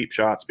ton of deep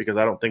shots because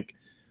I don't think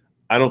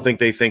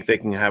they think they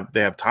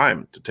have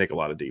time to take a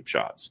lot of deep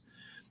shots.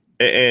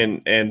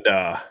 And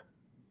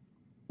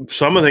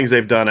some of the things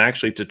they've done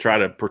actually to try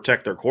to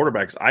protect their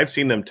quarterbacks, I've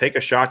seen them take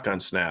a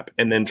shotgun snap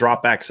and then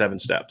drop back 7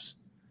 steps.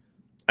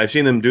 I've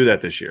seen them do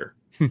that this year.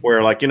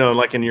 Where like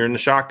and you're in the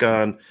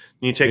shotgun,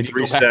 you take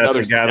 3 steps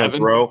and gather and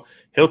throw.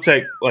 He'll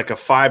take like a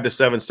 5 to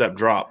 7 step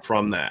drop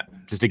from that,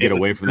 just to get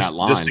away from that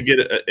line, just to get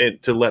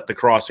it to let the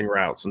crossing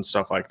routes and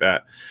stuff like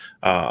that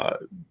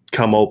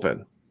come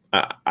open.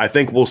 I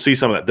think we'll see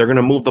some of that. They're going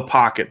to move the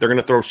pocket. They're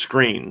going to throw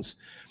screens.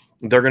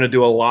 They're going to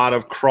do a lot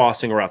of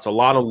crossing routes, a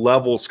lot of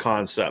levels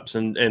concepts,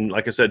 and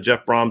like I said,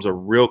 Jeff Brom's a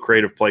real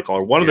creative play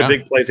caller. One of the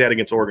big plays they had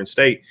against Oregon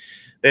State,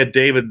 they had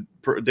David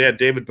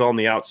Bell on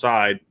the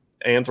outside,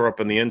 Anthrop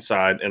on the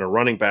inside, and a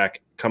running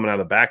back coming out of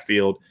the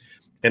backfield,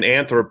 and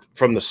Anthrop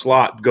from the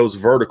slot goes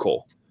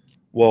vertical.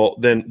 Well,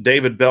 then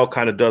David Bell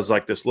kind of does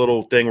like this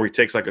little thing where he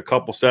takes like a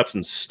couple steps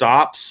and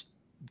stops,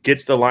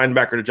 gets the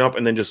linebacker to jump,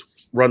 and then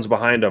just runs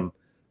behind him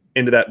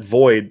into that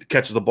void,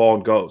 catches the ball,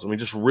 and goes. I mean,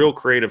 just real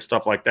creative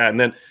stuff like that. And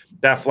then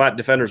that flat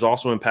defender is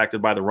also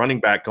impacted by the running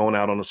back going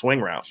out on a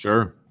swing route.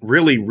 Sure.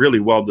 Really,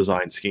 really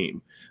well-designed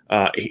scheme.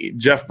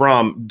 Jeff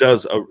Brom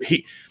does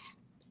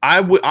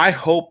I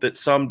hope that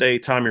someday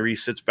Tommy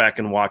Rees sits back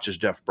and watches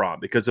Jeff Brom,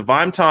 because if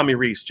I'm Tommy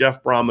Rees,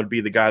 Jeff Brom would be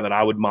the guy that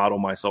I would model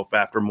myself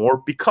after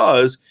more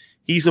because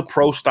he's a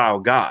pro-style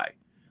guy.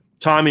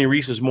 Tommy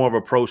Rees is more of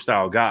a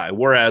pro-style guy,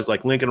 whereas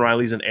like Lincoln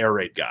Riley's an air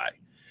raid guy.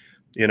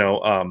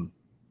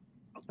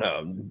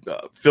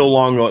 Phil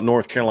Longo at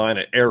North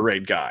Carolina, air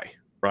raid guy,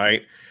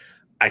 right?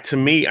 To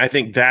me, I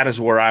think that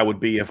is where I would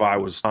be if I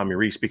was Tommy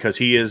Rees, because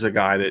he is a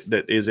guy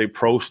that is a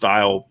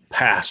pro-style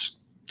pass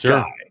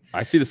guy.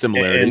 I see the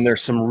similarities. And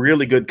there's some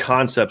really good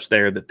concepts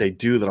there that they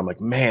do that I'm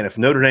like, man, if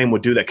Notre Dame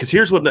would do that. Because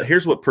here's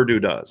what Purdue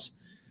does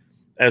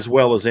as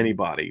well as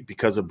anybody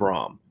because of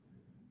Brom.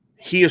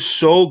 He is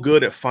so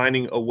good at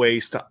finding a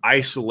ways to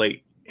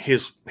isolate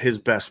his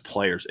best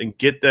players and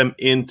get them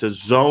into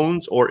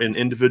zones or in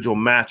individual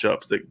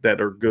matchups that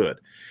are good.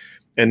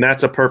 And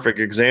that's a perfect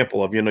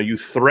example of, you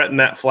threaten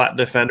that flat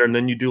defender and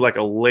then you do like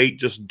a late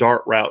just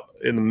dart route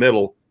in the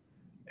middle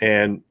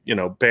and,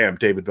 bam,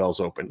 David Bell's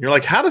open. You're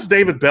like, how does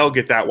David Bell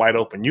get that wide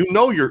open?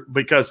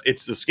 Because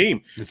it's the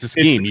scheme. It's the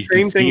scheme. It's the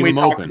same thing we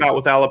talked about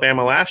with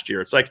Alabama last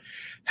year. It's like,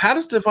 how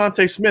does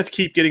Devontae Smith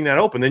keep getting that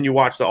open? Then you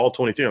watch the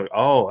All-22. Like,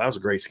 oh, that was a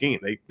great scheme.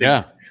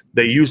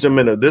 They used him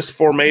in this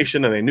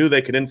formation, and they knew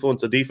they could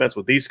influence the defense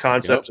with these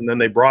concepts, and then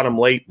they brought him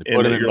late. They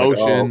put him in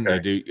motion. They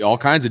do all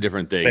kinds of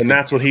different things. And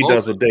that's what he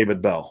does with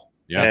David Bell.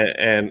 Yeah.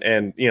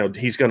 And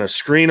he's going to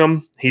screen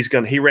him.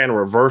 He ran a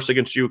reverse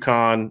against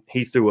UConn.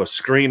 He threw a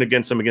screen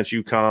against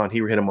UConn. He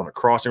hit him on a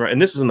crossing right.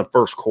 And this is in the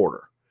first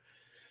quarter.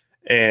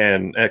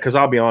 And because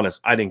I'll be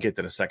honest, I didn't get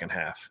to the second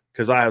half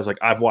because I was like,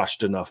 I've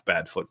watched enough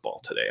bad football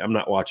today. I'm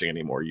not watching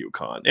any more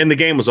UConn. And the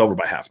game was over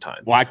by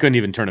halftime. Well, I couldn't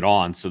even turn it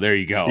on. So there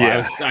you go.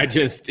 Yeah.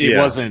 It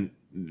wasn't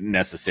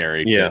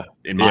necessary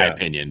in my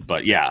opinion.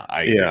 But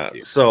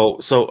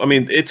So I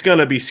mean, it's going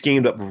to be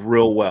schemed up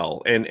real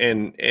well.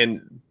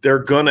 And they're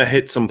going to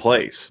hit some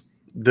plays.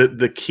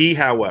 The key,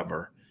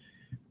 however,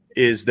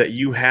 is that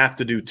you have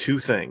to do two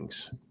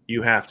things.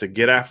 You have to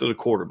get after the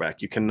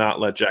quarterback. You cannot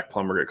let Jack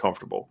Plummer get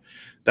comfortable.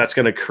 That's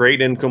going to create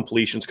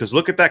incompletions because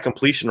look at that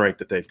completion rate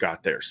that they've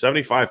got there,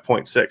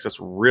 75.6. That's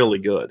really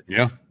good.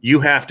 Yeah.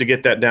 You have to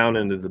get that down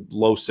into the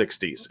low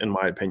 60s, in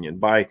my opinion,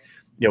 by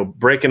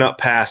breaking up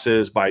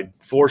passes, by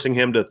forcing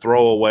him to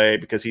throw away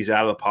because he's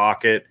out of the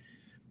pocket,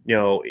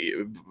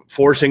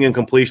 forcing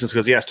incompletions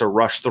because he has to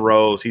rush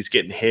throws. He's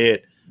getting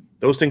hit.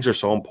 Those things are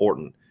so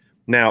important.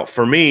 Now,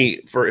 for me,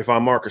 if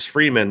I'm Marcus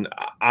Freeman,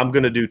 I'm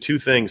going to do two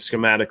things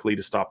schematically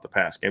to stop the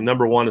pass game.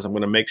 Number one is I'm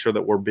going to make sure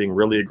that we're being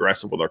really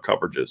aggressive with our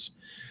coverages.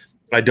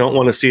 I don't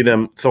want to see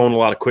them throwing a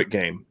lot of quick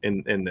game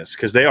in this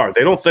because they are.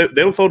 They don't throw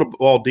the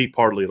ball deep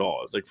hardly at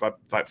all. It's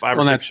like five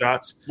or six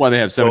shots. Well, they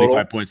have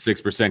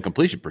 75.6%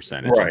 completion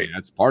percentage. Right. I mean,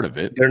 that's part of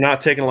it. They're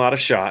not taking a lot of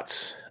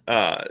shots.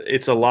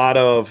 It's a lot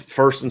of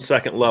first and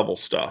second level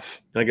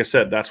stuff. Like I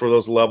said, that's where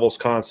those levels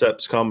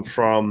concepts come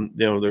from.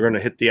 They're going to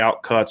hit the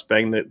out cuts,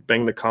 bang the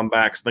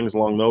comebacks, things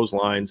along those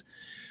lines.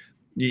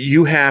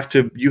 You have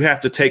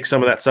to take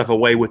some of that stuff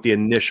away with the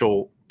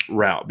initial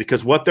route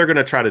because what they're going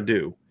to try to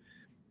do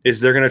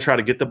is they're going to try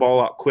to get the ball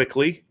out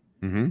quickly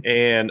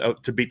and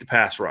to beat the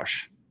pass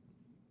rush,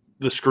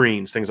 the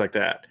screens, things like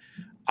that.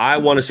 I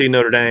want to see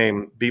Notre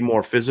Dame be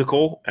more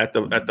physical at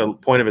the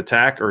point of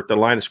attack or at the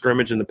line of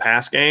scrimmage in the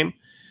pass game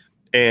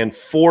and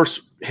force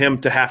him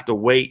to have to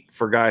wait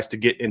for guys to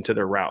get into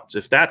their routes.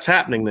 If that's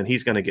happening, then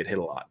he's going to get hit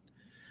a lot.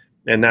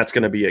 And that's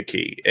going to be a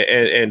key.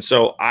 And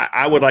so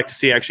I would like to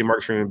see actually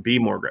Marcus Freeman be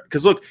more aggressive.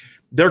 Because, look,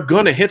 they're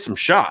going to hit some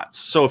shots.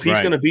 So if he's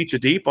going to beat you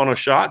deep on a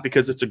shot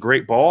because it's a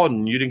great ball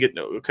and you didn't get –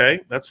 okay,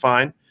 that's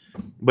fine.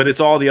 But it's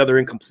all the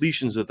other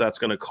incompletions that's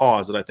going to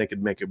cause that I think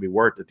would make it be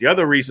worth it. The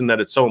other reason that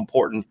it's so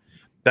important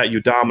that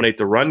you dominate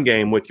the run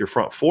game with your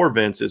front four,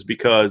 Vince, is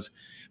because –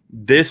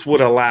 this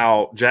would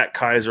allow Jack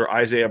Kaiser,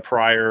 Isaiah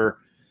Pryor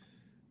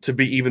to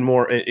be even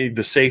more –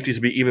 the safeties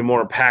to be even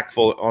more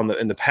impactful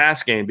in the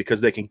pass game because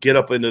they can get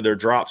up into their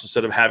drops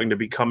instead of having to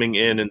be coming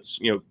in and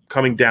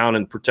coming down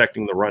and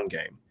protecting the run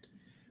game.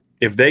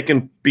 If they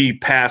can be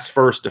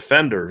pass-first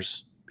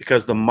defenders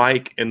because the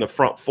Mike in the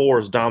front four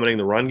is dominating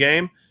the run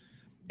game,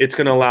 it's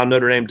going to allow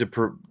Notre Dame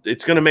to –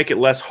 it's going to make it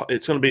less –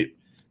 it's going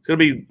to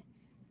be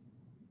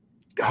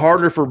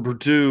harder for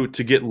Purdue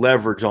to get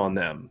leverage on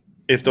them.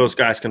 If those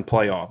guys can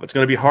play off, it's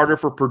going to be harder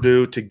for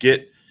Purdue to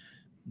get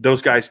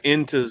those guys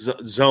into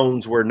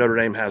zones where Notre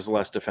Dame has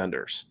less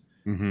defenders.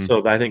 Mm-hmm.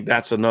 So I think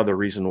that's another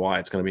reason why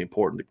it's going to be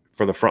important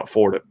for the front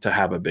four to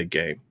have a big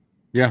game.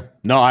 Yeah,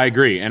 no, I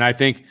agree. And I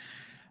think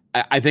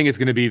it's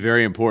going to be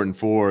very important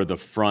for the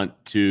front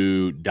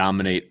to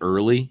dominate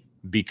early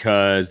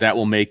because that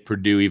will make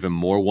Purdue even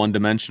more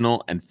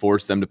one-dimensional and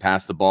force them to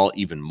pass the ball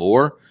even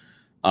more.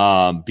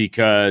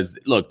 Because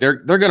look, they're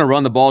going to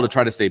run the ball to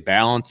try to stay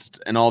balanced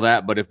and all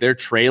that. But if they're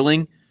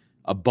trailing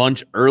a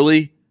bunch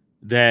early,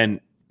 then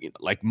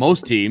like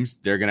most teams,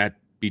 they're going to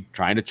be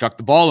trying to chuck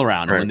the ball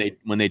around. Right. And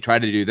when they try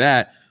to do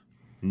that,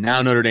 now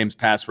Notre Dame's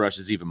pass rush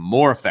is even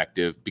more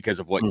effective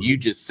because of what you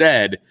just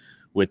said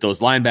with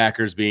those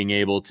linebackers being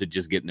able to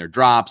just get in their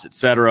drops, et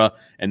cetera.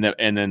 And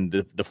then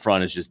the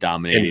front is just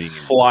dominating. And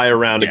fly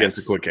around against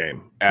a quick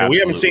game. We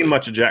haven't seen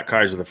much of Jack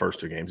Kaiser the first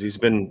two games. He's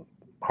been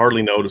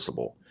hardly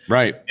noticeable.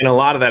 Right. And a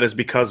lot of that is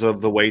because of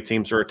the way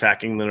teams are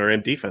attacking the Notre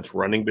Dame defense,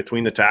 running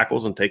between the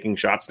tackles and taking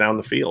shots down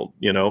the field,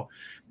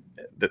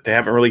 that they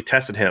haven't really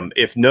tested him.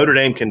 If Notre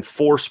Dame can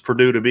force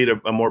Purdue to be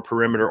a more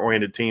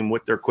perimeter-oriented team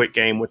with their quick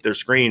game, with their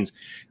screens,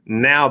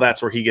 now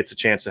that's where he gets a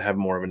chance to have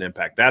more of an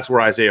impact. That's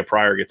where Isaiah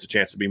Pryor gets a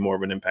chance to be more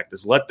of an impact,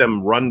 is let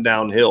them run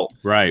downhill.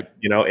 Right.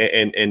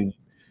 And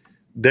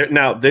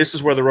now this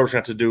is where the Rovers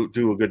have to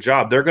do a good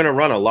job. They're going to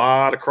run a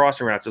lot of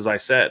crossing routes, as I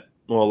said.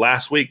 Well,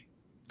 last week,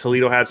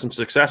 Toledo had some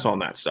success on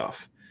that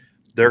stuff.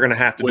 They're going to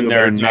have to when do a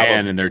they're better job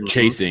man and they're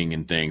chasing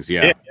and things.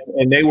 Yeah.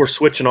 And they were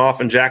switching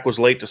off, and Jack was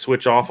late to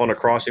switch off on a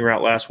crossing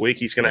route last week.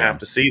 He's going to have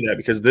to see that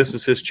because this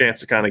is his chance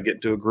to kind of get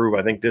into a groove.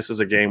 I think this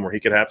is a game where he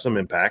could have some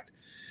impact.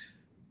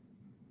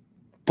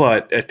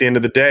 But at the end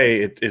of the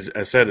day, it is,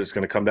 as I said, it's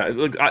going to come down.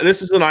 Look,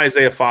 this is an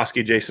Isaiah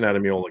Foskey, Jason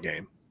Adamiola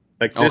game.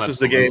 Like, this is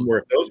the game where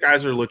if those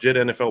guys are legit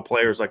NFL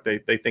players, like they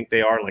think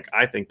they are, and like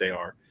I think they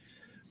are,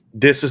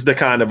 this is the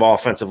kind of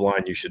offensive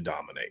line you should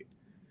dominate.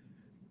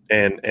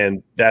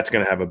 And that's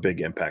going to have a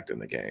big impact in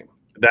the game.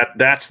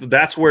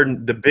 That's where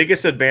the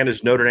biggest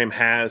advantage Notre Dame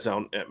has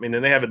and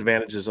they have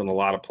advantages in a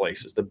lot of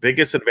places. The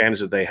biggest advantage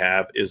that they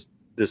have is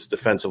this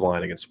defensive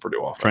line against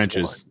Purdue offensive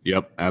trenches. Line.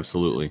 Yep,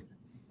 absolutely.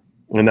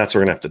 And that's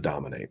where we're going to have to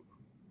dominate.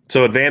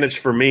 So advantage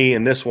for me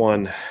in this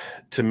one,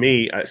 to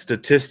me,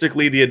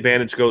 statistically, the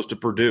advantage goes to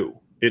Purdue.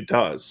 It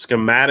does.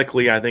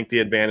 Schematically, I think the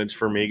advantage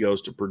for me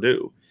goes to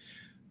Purdue.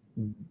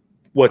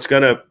 What's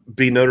going to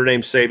be Notre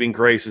Dame's saving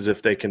grace is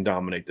if they can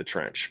dominate the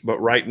trench. But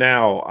right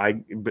now,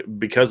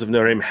 because of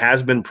Notre Dame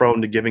has been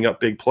prone to giving up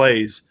big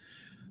plays,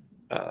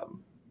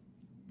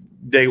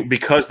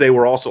 because they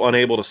were also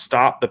unable to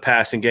stop the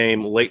passing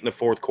game late in the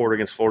fourth quarter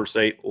against Florida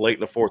State, late in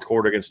the fourth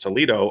quarter against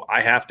Toledo, I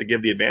have to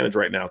give the advantage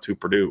right now to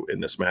Purdue in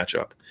this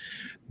matchup.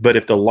 But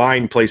if the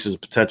line places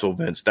potential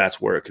events,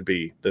 that's where it could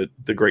be the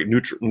great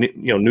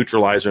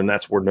neutralizer, and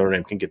that's where Notre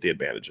Dame can get the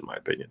advantage, in my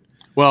opinion.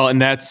 Well,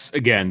 and that's,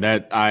 again,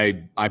 that I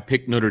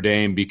picked Notre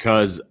Dame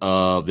because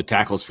of the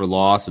tackles for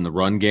loss in the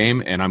run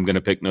game, and I'm going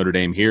to pick Notre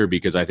Dame here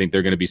because I think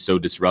they're going to be so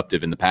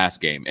disruptive in the pass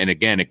game. And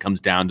again, it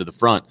comes down to the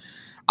front.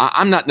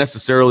 I'm not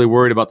necessarily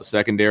worried about the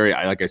secondary.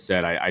 Like I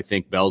said, I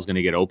think Bell's going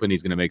to get open.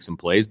 He's going to make some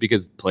plays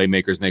because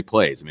playmakers make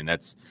plays. I mean,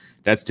 that's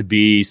to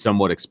be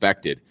somewhat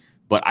expected.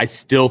 But I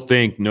still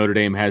think Notre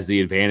Dame has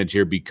the advantage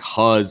here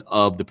because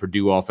of the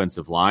Purdue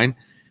offensive line.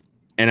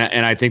 And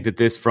I think that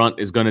this front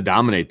is going to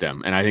dominate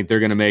them. And I think they're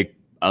going to make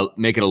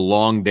it a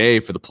long day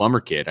for the Plummer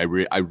kid.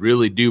 I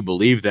really do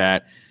believe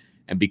that.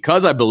 And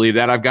because I believe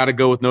that, I've got to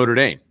go with Notre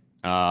Dame.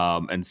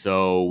 And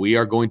so we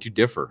are going to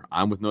differ.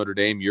 I'm with Notre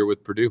Dame. You're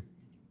with Purdue.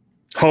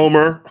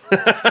 Homer.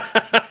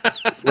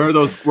 Where are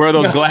those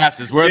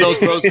glasses? Where are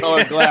those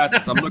rose-colored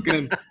glasses? I'm looking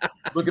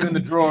in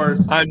the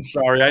drawers. I'm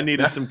sorry. I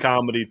needed some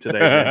comedy today.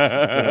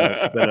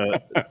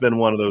 It's been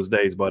one of those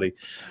days, buddy.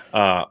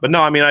 But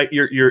no, I mean,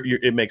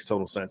 it makes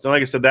total sense. And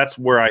like I said, that's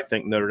where I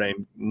think Notre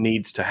Dame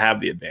needs to have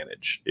the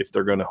advantage if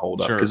they're going to hold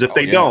up. Because if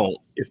they don't,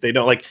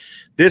 like,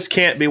 this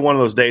can't be one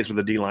of those days where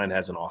the D-line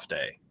has an off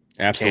day.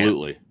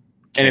 Absolutely.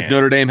 And if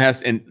Notre Dame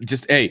has, and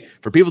just, hey,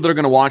 for people that are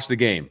going to watch the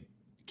game,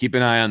 keep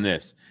an eye on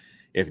this.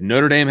 If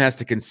Notre Dame has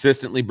to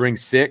consistently bring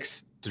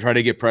 6 to try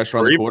to get pressure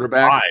on the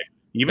quarterback,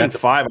 even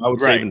 5, I would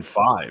say even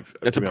 5.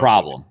 That's a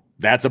problem.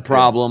 That's a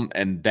problem,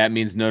 and that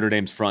means Notre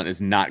Dame's front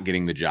is not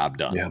getting the job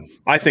done. Yeah,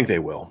 I think they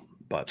will.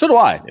 But so do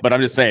I. But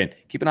I'm just saying,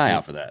 keep an eye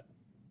out for that.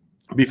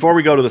 Before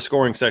we go to the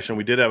scoring section,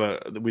 we did have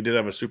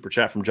a super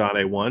chat from John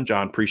A1.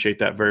 John, appreciate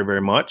that very,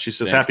 very much. He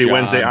says, Thanks, "Happy John.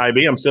 Wednesday,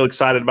 IB. I'm still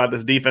excited about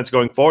this defense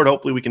going forward.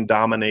 Hopefully, we can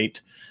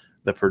dominate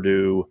the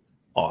Purdue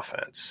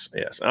offense."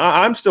 Yes,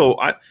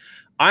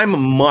 I'm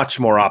much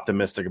more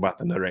optimistic about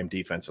the Notre Dame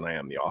defense than I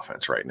am the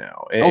offense right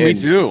now. Me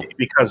too.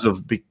 Because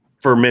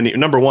for many,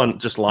 number one,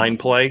 just line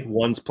play.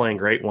 One's playing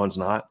great, one's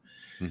not.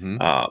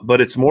 Mm-hmm.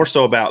 But it's more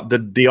so about the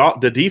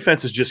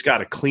defense has just got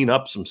to clean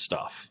up some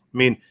stuff. I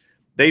mean,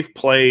 they've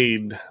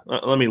played.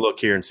 Let me look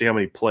here and see how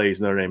many plays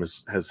Notre Dame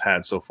has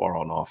had so far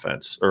on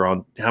offense, or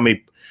on how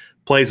many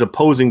plays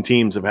opposing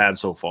teams have had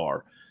so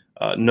far.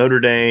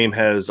 Notre Dame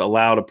has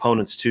allowed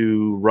opponents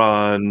to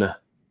run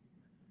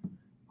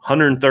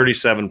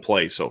 137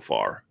 plays so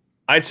far.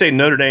 I'd say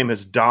Notre Dame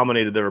has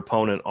dominated their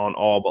opponent on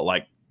all but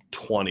like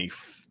 20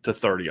 to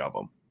 30 of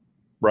them,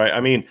 right? I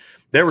mean,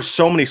 there were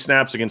so many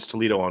snaps against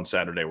Toledo on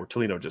Saturday where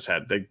Toledo just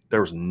there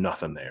was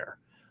nothing there.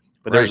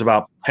 But there's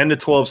about 10 to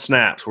 12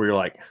 snaps where you're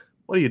like,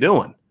 what are you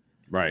doing?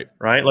 Right.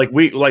 Right?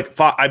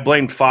 I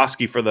blamed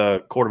Foskey for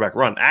the quarterback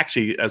run.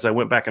 Actually, as I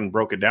went back and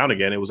broke it down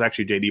again, it was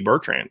actually J.D.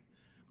 Bertrand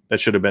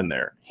that should have been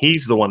there.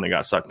 He's the one that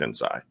got sucked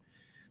inside.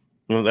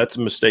 Well, that's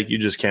a mistake you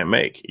just can't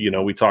make.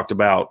 We talked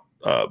about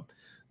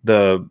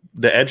the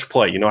edge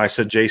play. I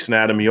said Jason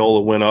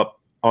Adamiola went up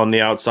on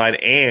the outside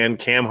and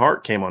Cam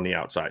Hart came on the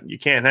outside. You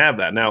can't have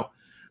that. Now,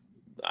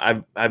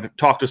 I've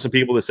talked to some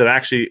people that said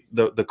actually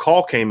the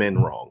call came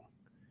in wrong,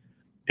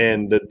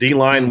 and the D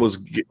line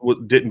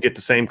didn't get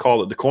the same call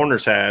that the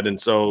corners had,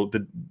 and so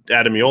the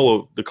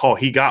Adamiola, the call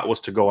he got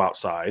was to go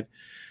outside.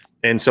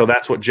 And so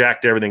that's what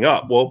jacked everything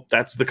up. Well,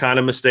 that's the kind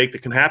of mistake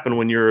that can happen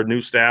when you're a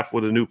new staff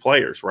with new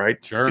players, right?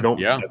 Sure.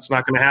 That's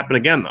not going to happen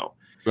again, though.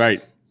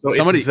 Right. So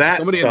somebody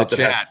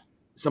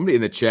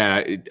in the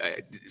chat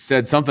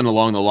said something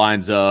along the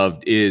lines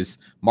of, is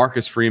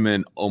Marcus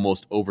Freeman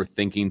almost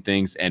overthinking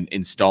things and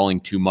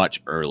installing too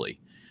much early?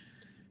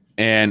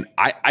 And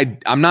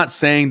I'm not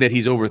saying that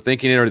he's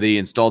overthinking it or that he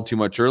installed too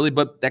much early,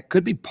 but that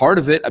could be part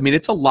of it. I mean,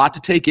 it's a lot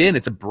to take in.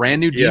 It's a brand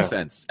new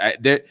defense.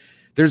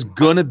 There's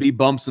going to be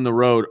bumps in the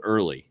road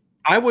early.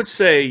 I would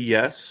say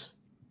yes.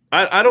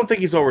 I don't think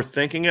he's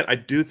overthinking it. I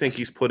do think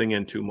he's putting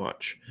in too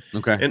much.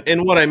 Okay.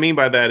 And what I mean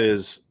by that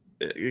is,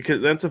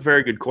 because that's a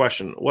very good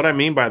question. What I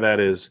mean by that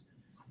is,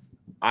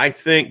 I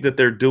think that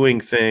they're doing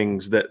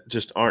things that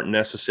just aren't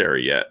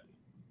necessary yet.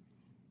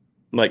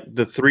 Like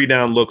the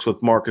 3-down looks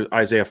with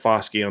Isaiah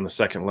Foskey on the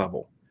second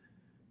level.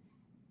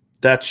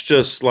 that's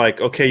just like,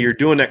 okay, you're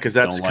doing that because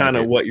that's kind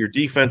of what your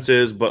defense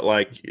is. But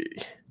like,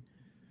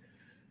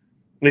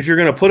 if you're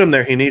going to put him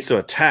there, he needs to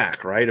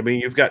attack, right? I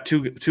mean, you've got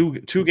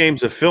two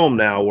games of film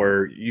now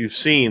where you've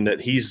seen that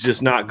he's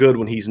just not good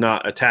when he's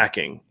not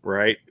attacking,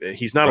 right?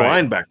 He's not a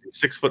linebacker. He's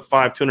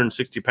 6'5",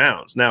 260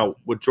 pounds. Now,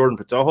 with Jordan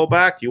Patelho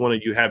back,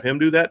 you have him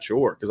do that?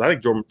 Sure, because I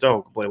think Jordan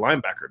Patelho can play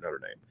linebacker at Notre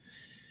Dame.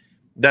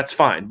 That's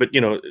fine. But,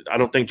 I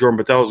don't think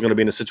Jordan Patelho is going to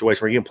be in a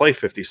situation where he can play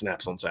 50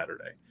 snaps on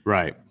Saturday.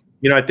 Right.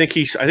 I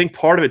think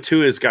part of it,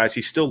 too, is, guys,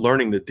 he's still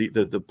learning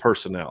the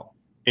personnel.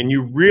 And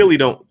you really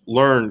don't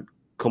learn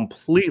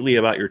completely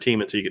about your team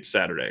until you get to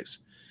Saturdays.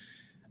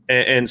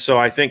 And so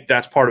I think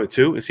that's part of it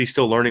too, is he's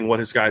still learning what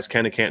his guys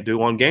can and can't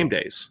do on game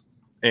days.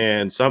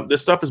 And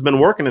this stuff has been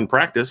working in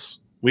practice.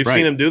 We've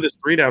seen him do this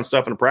 3-down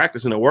stuff in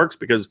practice, and it works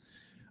because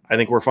I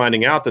think we're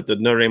finding out that the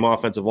Notre Dame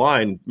offensive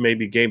line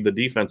maybe gave the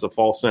defense a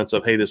false sense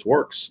of, hey, this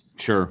works.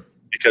 Sure.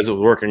 Because it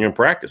was working in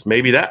practice.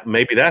 Maybe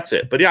that's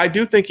it. But yeah, I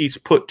do think he's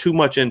put too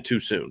much in too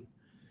soon.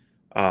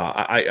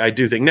 I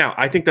do think. Now,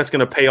 I think that's going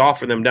to pay off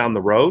for them down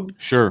the road.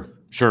 Sure.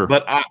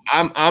 But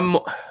I'm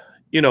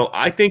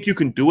I think you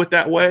can do it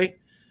that way.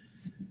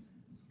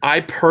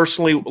 I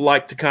personally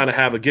like to kind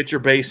of get your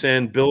base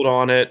in, build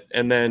on it,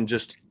 and then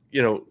just,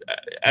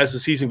 as the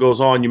season goes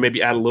on, you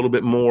maybe add a little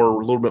bit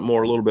more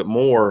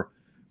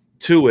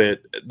to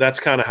it. That's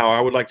kind of how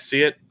I would like to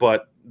see it.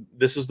 But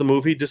this is the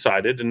move he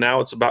decided, and now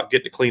it's about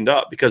getting it cleaned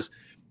up because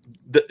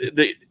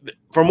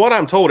from what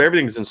I'm told,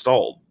 everything's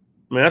installed.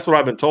 I mean, that's what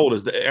I've been told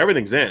is that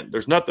everything's in.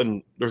 There's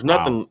nothing in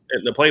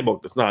the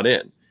playbook that's not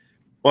in.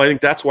 Well, I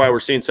think that's why we're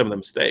seeing some of the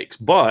mistakes.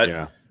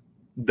 But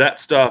that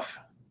stuff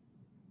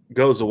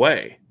goes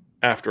away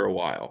after a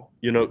while,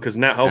 because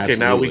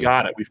now we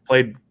got it. We've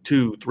played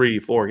 2, 3,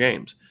 4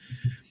 games.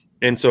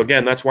 And so,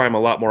 again, that's why I'm a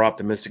lot more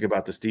optimistic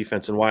about this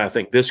defense and why I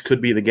think this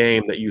could be the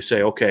game that you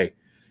say, okay,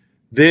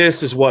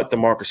 this is what the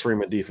Marcus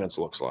Freeman defense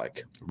looks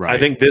like. Right. I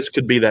think this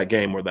could be that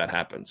game where that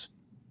happens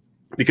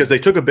because they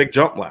took a big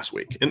jump last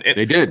week. And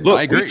they did. Look,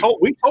 I agree.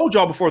 We told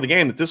y'all before the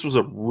game that this was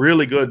a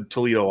really good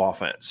Toledo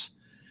offense.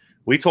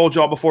 We told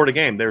y'all before the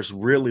game there's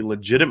really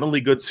legitimately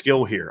good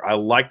skill here. I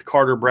liked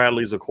Carter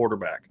Bradley as a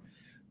quarterback.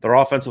 Their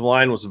offensive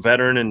line was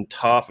veteran and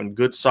tough and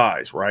good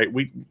size, right?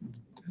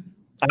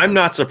 I'm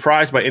not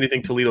surprised by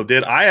anything Toledo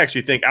did. I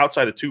actually think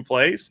outside of 2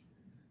 plays,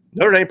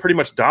 Notre Dame pretty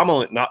much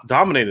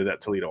dominated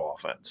that Toledo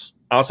offense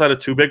outside of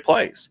 2 big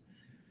plays.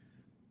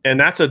 And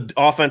that's an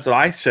offense that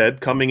I said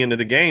coming into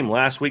the game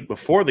last week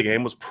before the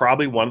game was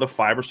probably one of the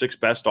 5 or 6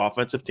 best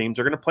offensive teams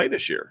they're going to play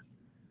this year.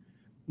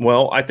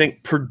 Well, I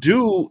think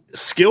Purdue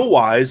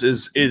skill-wise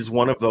is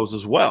one of those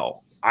as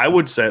well. I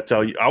would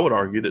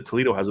argue that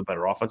Toledo has a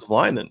better offensive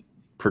line than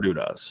Purdue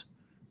does,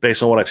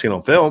 based on what I've seen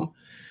on film.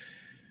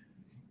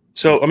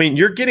 So, I mean,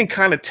 you're getting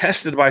kind of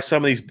tested by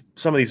some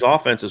of these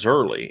offenses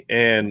early,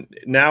 and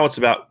now it's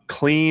about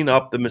clean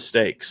up the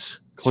mistakes.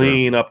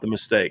 Clean up the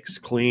mistakes.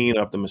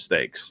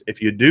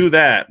 If you do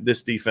that,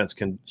 this defense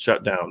can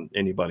shut down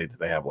anybody that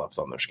they have left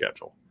on their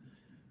schedule.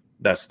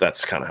 That's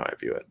kind of how I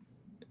view it.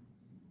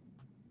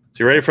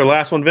 So you ready for the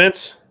last one,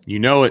 Vince? You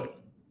know it.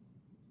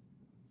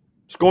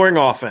 Scoring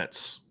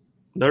offense.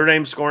 Notre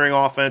Dame scoring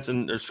offense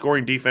and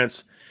scoring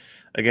defense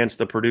against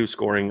the Purdue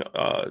scoring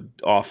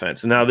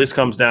offense. And now this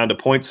comes down to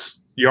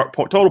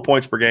total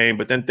points per game,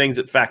 but then things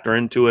that factor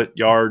into it,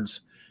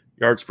 yards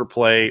per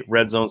play,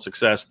 red zone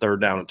success,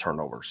 third down, and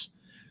turnovers.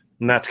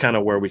 And that's kind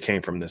of where we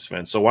came from this,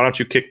 Vince. So why don't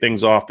you kick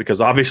things off? Because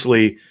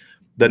obviously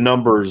the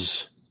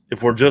numbers,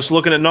 if we're just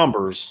looking at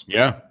numbers,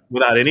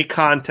 without any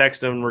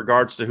context in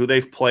regards to who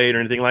they've played or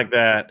anything like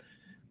that,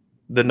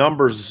 the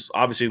numbers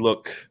obviously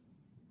look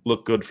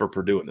good for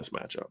Purdue in this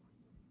matchup.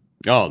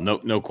 Oh,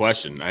 no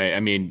question.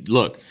 I mean,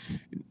 look,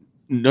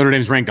 Notre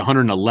Dame's ranked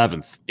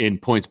 111th in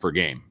points per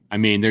game. I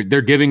mean,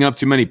 they're giving up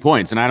too many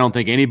points, and I don't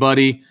think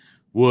anybody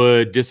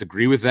would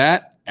disagree with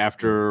that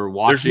after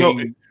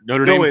watching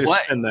Notre Dame way play.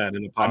 To spin that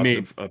in a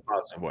positive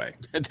way.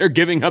 They're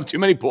giving up too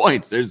many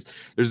points. There's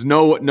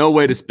no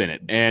way to spin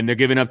it, and they're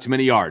giving up too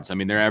many yards. I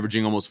mean, they're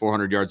averaging almost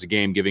 400 yards a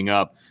game giving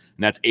up,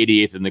 and that's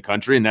 88th in the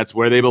country, and that's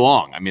where they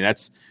belong. I mean,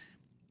 that's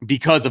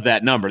because of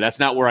that number. That's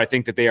not where I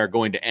think that they are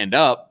going to end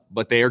up,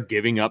 but they are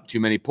giving up too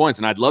many points.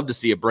 And I'd love to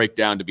see a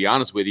breakdown, to be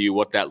honest with you,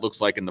 what that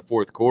looks like in the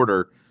fourth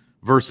quarter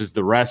versus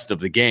the rest of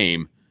the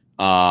game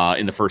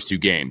in the first 2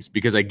 games,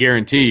 because I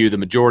guarantee you the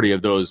majority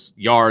of those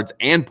yards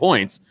and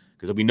points,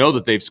 because we know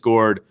that they've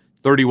scored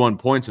 31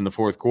 points in the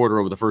fourth quarter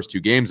over the first 2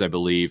 games, I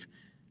believe.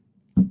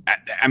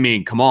 I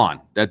mean, come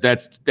on,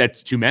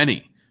 that's too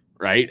many,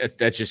 right?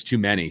 That's just too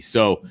many.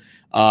 So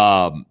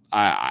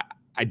I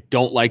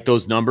don't like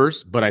those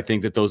numbers, but I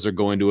think that those are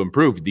going to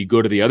improve. You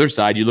go to the other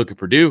side, you look at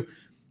Purdue,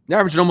 they're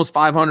averaging almost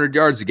 500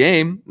 yards a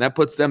game. That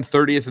puts them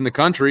 30th in the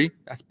country.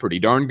 That's pretty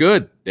darn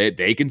good.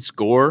 They can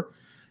score.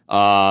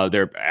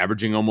 They're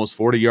averaging almost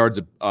 40 yards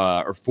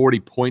or 40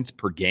 points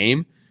per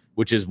game,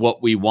 which is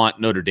what we want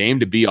Notre Dame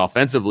to be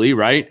offensively,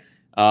 right?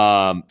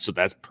 So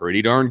that's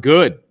pretty darn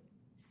good.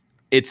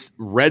 It's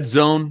red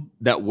zone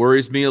that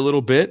worries me a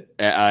little bit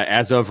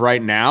as of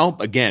right now.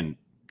 Again,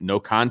 no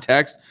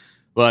context,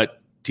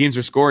 but teams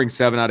are scoring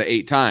 7 out of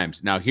 8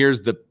 times. Now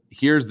here's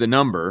the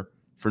number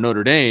for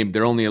Notre Dame.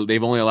 They've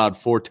only allowed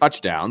 4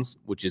 touchdowns,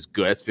 which is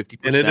good. That's 50%.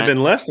 And it'd have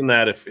been less than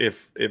that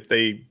if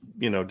they,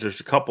 just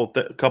a couple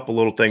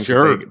little things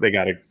sure. that they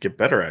got to get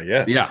better at.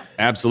 Yeah. Yeah,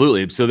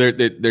 absolutely. So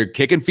they're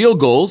kicking field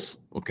goals,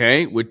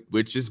 okay,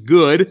 which is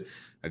good.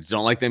 I just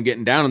don't like them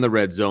getting down in the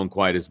red zone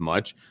quite as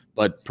much.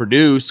 But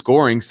Purdue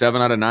scoring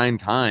 7 out of 9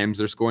 times,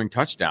 they're scoring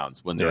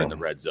touchdowns when they're in the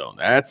red zone.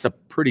 That's a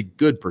pretty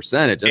good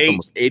percentage. That's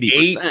almost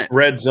 80%. 8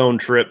 red zone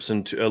trips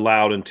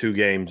allowed in 2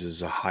 games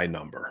is a high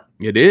number.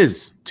 It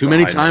is. Too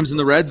many times in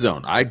the red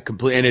zone.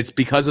 And it's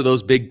because of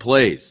those big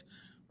plays,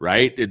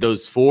 right?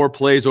 Those 4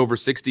 plays over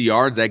 60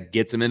 yards, that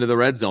gets them into the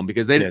red zone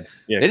because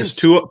because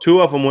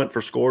two of them went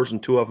for scores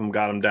and 2 of them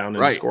got them down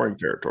in scoring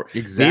territory.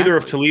 Exactly. Neither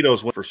of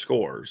Toledo's went for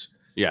scores.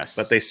 Yes.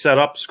 But they set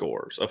up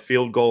scores, a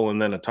field goal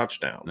and then a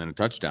touchdown. And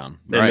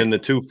then the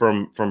 2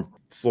 from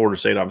Florida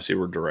State obviously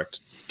were direct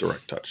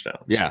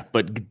touchdowns. Yeah,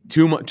 but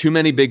too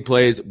many big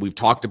plays. We've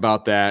talked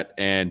about that,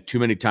 and too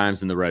many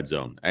times in the red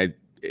zone.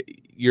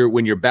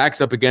 When your back's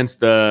up against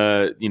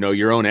the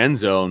your own end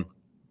zone,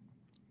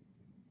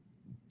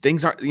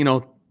 things are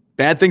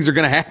bad things are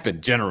going to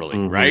happen generally,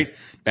 right?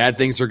 Bad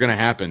things are going to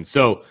happen.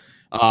 So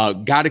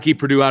got to keep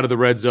Purdue out of the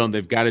red zone.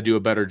 They've got to do a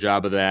better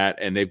job of that,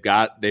 and they've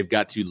got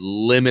to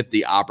limit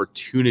the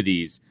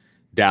opportunities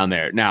down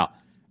there. Now,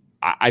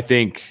 I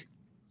think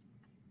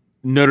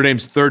Notre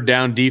Dame's third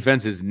down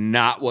defense is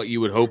not what you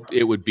would hope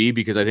it would be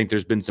because I think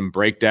there's been some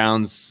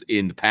breakdowns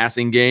in the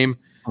passing game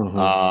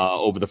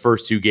over the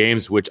first 2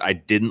 games, which I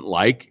didn't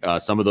like.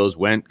 Some of those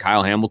went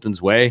Kyle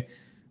Hamilton's way.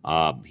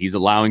 He's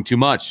allowing too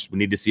much. We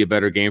need to see a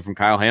better game from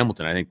Kyle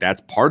Hamilton. I think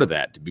that's part of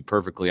that, to be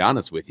perfectly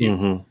honest with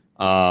you.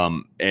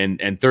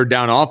 And third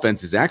down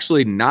offense is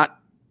actually not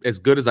as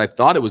good as I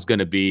thought it was going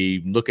to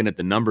be looking at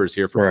the numbers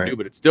here for Purdue,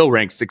 but it still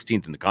ranks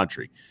 16th in the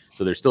country.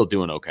 So they're still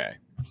doing okay.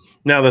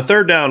 Now the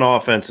third down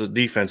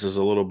defense is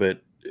a little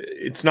bit,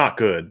 it's not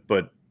good,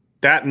 but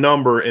that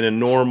number in a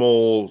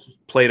normal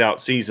played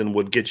out season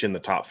would get you in the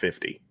top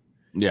 50.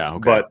 Yeah.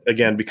 Okay. But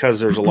again, because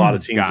there's a lot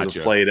of teams that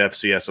have played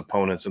FCS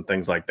opponents and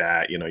things like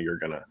that, you're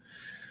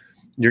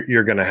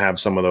going to have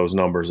some of those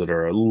numbers that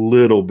are a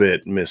little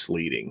bit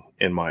misleading,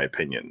 in my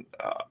opinion.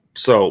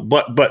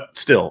 But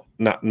still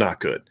not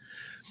good.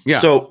 Yeah.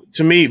 So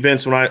to me,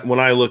 Vince, when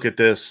I look at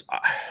this,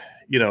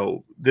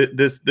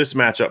 this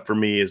matchup for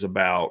me is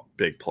about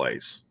big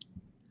plays.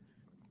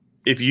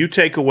 If you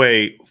take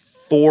away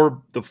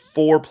the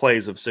 4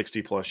 plays of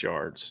 60 plus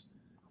yards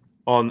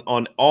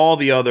on all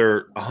the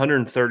other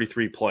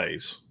 133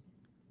 plays,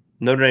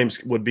 Notre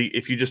Dame's would be,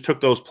 if you just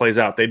took those plays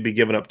out, they'd be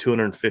giving up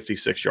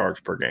 256 yards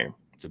per game.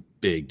 It's a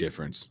big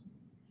difference.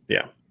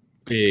 Yeah.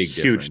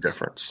 Huge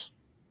difference.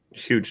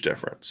 Huge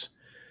difference.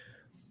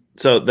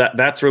 So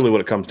that's really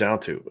what it comes down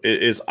to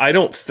is I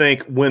don't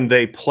think when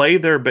they play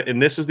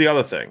and this is the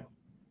other thing,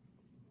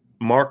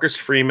 Marcus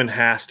Freeman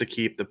has to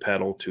keep the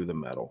pedal to the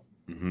metal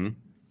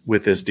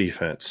with this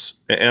defense.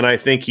 And I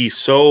think he's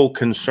so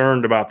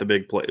concerned about the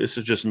big play. This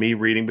is just me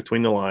reading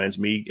between the lines,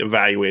 me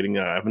evaluating.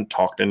 I haven't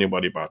talked to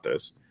anybody about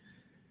this.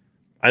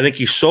 I think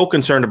he's so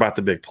concerned about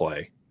the big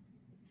play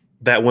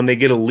that when they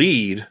get a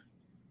lead,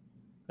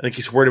 I think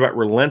he's worried about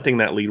relenting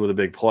that lead with a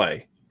big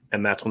play.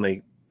 And that's when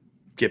they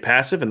get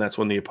passive, and that's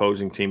when the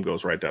opposing team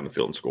goes right down the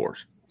field and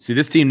scores. See,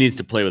 this team needs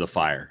to play with a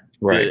fire.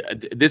 Right.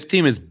 This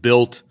team is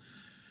built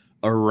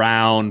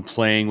around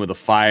playing with a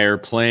fire,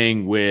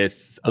 playing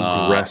with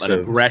an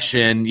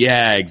aggression.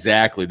 Yeah,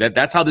 exactly.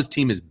 That's how this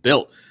team is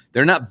built.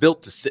 They're not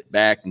built to sit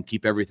back and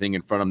keep everything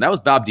in front of them. That was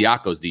Bob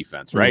Diaco's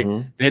defense, right?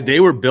 They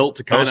were built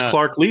to kind of – that was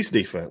Clark Lee's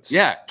defense.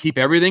 Yeah, keep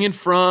everything in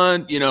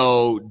front,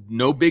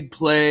 no big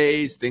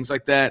plays, things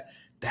like that.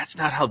 That's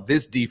not how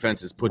this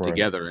defense is put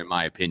together, in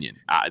my opinion.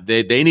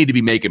 They need to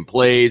be making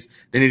plays.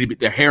 They need to be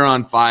their hair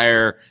on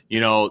fire.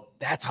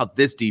 That's how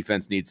this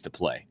defense needs to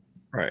play.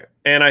 Right.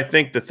 And I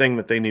think the thing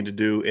that they need to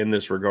do in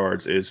this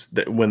regards is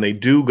that when they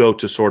do go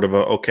to sort of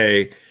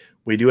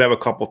we do have a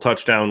couple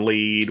touchdown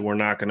lead. We're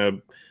not going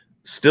to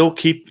still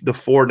keep the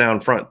 4 down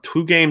front.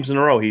 2 games in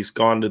a row, he's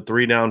gone to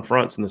 3 down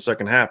fronts in the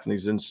second half in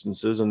these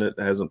instances, and it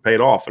hasn't paid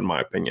off, in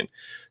my opinion.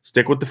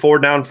 Stick with the 4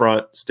 down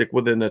front. Stick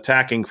with an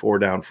attacking 4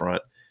 down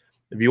front.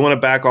 If you want to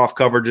back off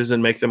coverages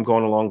and make them go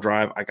on a long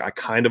drive, I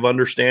kind of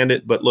understand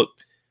it. But look,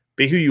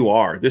 be who you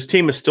are. This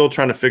team is still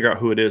trying to figure out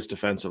who it is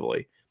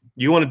defensively.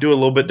 You want to do a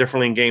little bit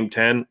differently in game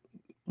 10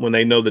 when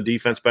they know the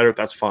defense better,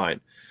 that's fine.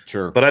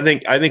 Sure. But I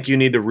think you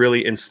need to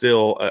really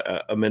instill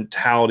a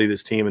mentality of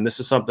this team. And this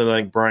is something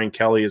I think Brian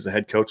Kelly as the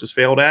head coach has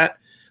failed at.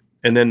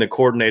 And then the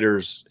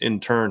coordinators in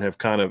turn have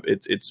kind of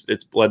it's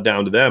bled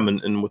down to them.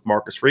 And with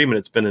Marcus Freeman,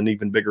 it's been an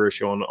even bigger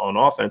issue on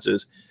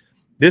offenses.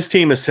 This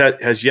team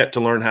has yet to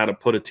learn how to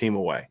put a team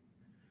away.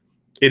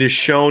 It is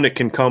shown it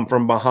can come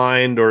from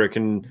behind, or it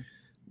can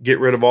get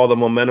rid of all the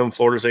momentum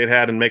Florida State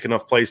had and make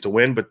enough plays to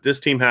win. But this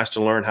team has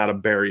to learn how to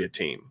bury a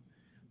team.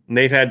 And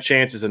they've had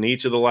chances in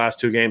each of the last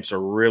 2 games to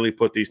really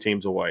put these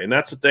teams away. And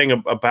that's the thing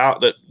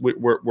about that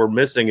we're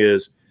missing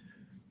is,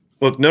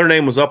 look, Notre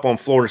Dame was up on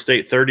Florida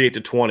State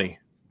 38-20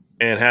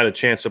 and had a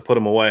chance to put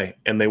them away,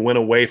 and they went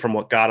away from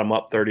what got them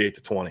up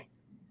 38-20.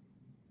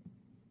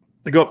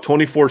 They go up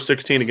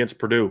 24-16 against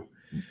Purdue.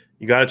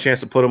 You got a chance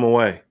to put them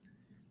away.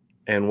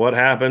 And what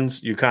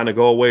happens? You kind of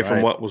go away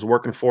from what was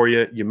working for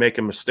you. You make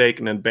a mistake,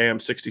 and then bam,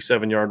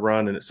 67-yard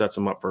run, and it sets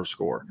them up for a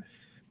score.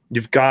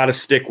 You've got to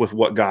stick with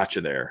what got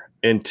you there.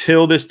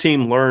 Until this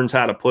team learns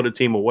how to put a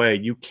team away,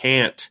 you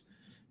can't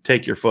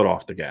take your foot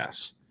off the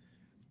gas.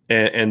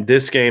 And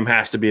this game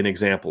has to be an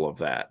example of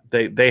that.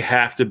 They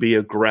have to be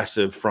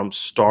aggressive from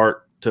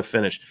start to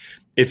finish.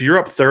 If you're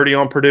up 30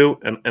 on Purdue,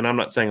 and I'm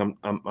not saying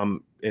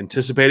I'm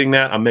anticipating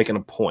that, I'm making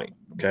a point,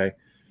 okay?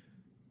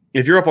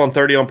 If you're up on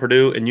 30 on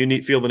Purdue and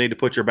you feel the need to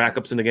put your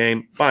backups in the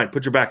game, fine,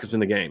 put your backups in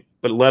the game,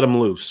 but let them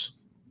loose.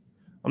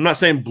 I'm not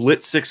saying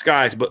blitz 6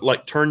 guys, but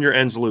like turn your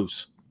ends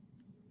loose.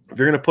 If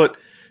you're going to put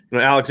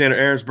Alexander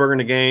Ahrensberger in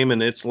the game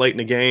and it's late in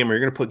the game, or you're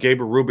going to put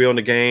Gabriel Rubio in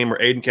the game or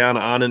Aiden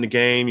Kauna in the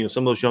game,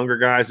 some of those younger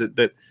guys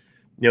that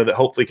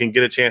hopefully can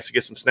get a chance to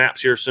get some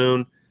snaps here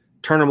soon,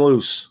 turn them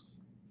loose,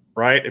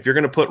 right? If you're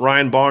going to put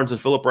Ryan Barnes and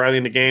Philip Riley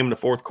in the game in the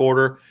fourth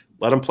quarter,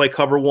 let them play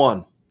cover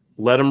 1.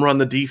 Let them run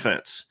the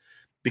defense,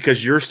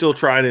 because you're still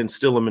trying to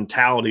instill a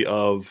mentality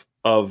of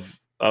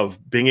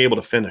being able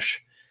to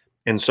finish.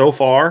 And so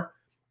far,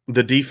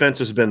 the defense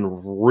has been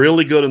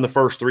really good in the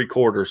first 3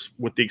 quarters,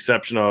 with the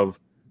exception of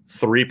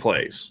 3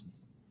 plays,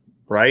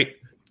 right?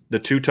 The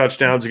 2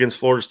 touchdowns against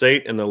Florida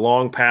State and the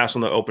long pass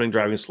on the opening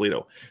drive against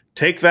Toledo.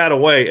 Take that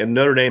away, and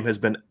Notre Dame has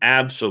been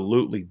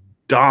absolutely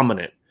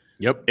dominant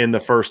in the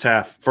first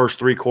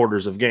 3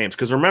 quarters of games.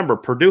 Because remember,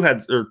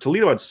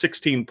 Toledo had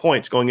 16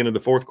 points going into the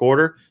fourth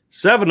quarter.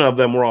 7 of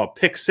them were all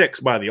pick 6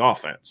 by the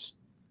offense.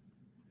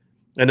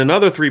 And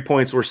another 3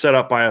 points were set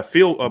up by a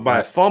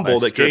fumble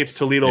that gave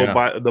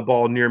Toledo the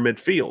ball near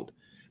midfield.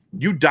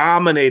 You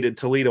dominated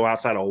Toledo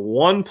outside of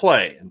 1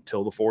 play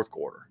until the fourth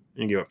quarter.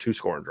 And you gave up 2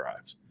 scoring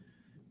drives.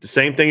 The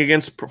same thing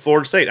against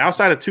Florida State.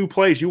 Outside of 2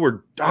 plays, you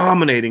were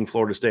dominating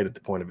Florida State at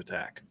the point of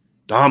attack.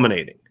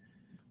 Dominating.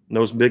 And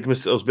those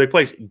big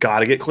plays got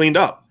to get cleaned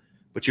up.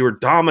 But you were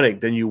dominating.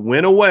 Then you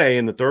went away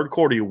in the third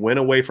quarter. You went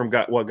away from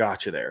what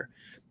got you there.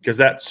 Because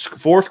that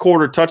fourth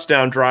quarter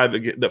touchdown drive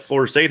that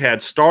Florida State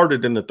had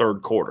started in the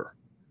third quarter.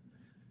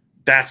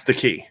 That's the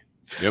key.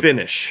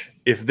 Finish.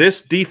 If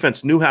this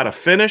defense knew how to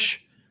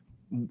finish,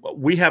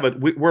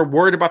 we're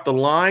worried about the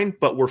line,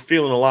 but we're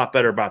feeling a lot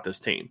better about this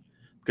team,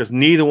 because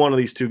neither one of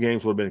these 2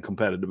 games would have been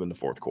competitive in the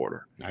fourth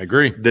quarter. I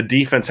agree. The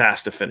defense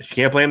has to finish. You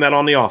can't blame that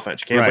on the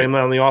offense. You can't blame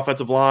that on the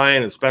offensive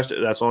line,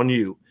 especially that's on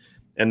you.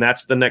 And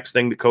that's the next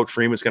thing that Coach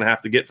Freeman's going to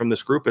have to get from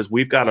this group is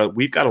we've got to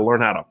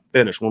learn how to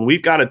finish. When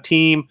we've got a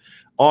team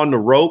on the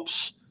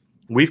ropes,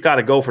 we've got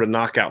to go for the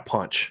knockout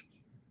punch.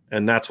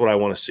 And that's what I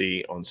want to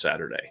see on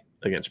Saturday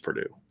against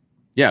Purdue.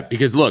 Yeah,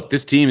 because look,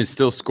 this team is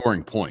still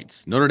scoring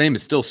points. Notre Dame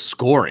is still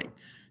scoring.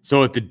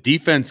 So if the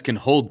defense can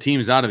hold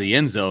teams out of the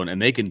end zone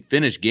and they can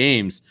finish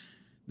games,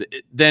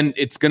 then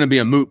it's going to be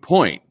a moot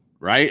point,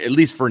 right? At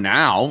least for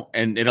now.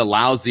 And it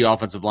allows the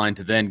offensive line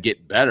to then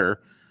get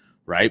better,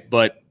 right?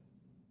 But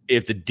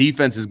if the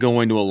defense is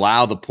going to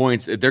allow the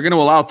points, if they're going to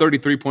allow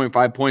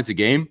 33.5 points a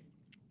game,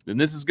 then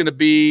this is going to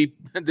be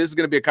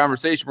a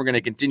conversation we're going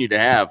to continue to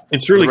have.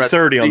 It's really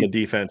 30 on the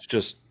defense,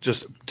 just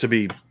to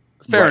be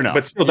fair enough.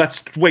 But still,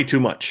 that's way too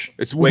much.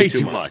 It's way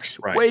too much.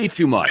 Right. Way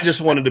too much. I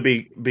just wanted to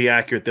be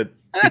accurate that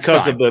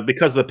because of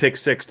the pick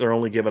 6, they're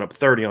only giving up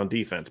 30 on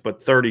defense,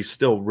 but 30 is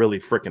still really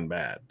freaking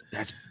bad.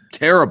 That's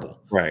terrible.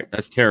 Right.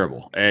 That's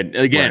terrible. And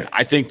again,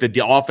 I think that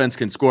the offense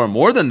can score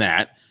more than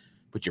that,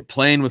 but you're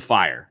playing with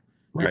fire.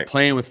 You're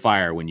playing with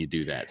fire when you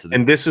do that. So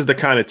and this is the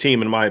kind of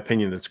team, in my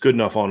opinion, that's good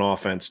enough on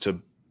offense to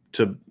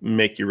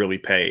make you really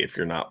pay if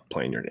you're not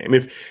playing your game.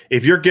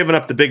 If you're giving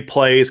up the big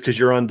plays because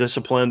you're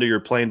undisciplined or you're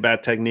playing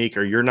bad technique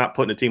or you're not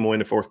putting a team away in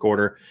the fourth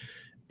quarter,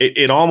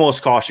 it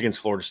almost cost you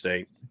against Florida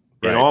State.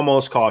 It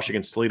almost cost you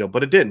against Toledo,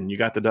 but it didn't. You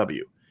got the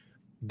W.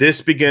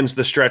 This begins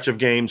the stretch of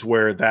games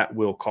where that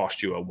will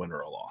cost you a win or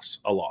a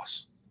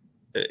loss.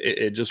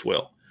 It just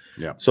will.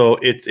 Yeah. So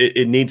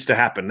it needs to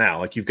happen now.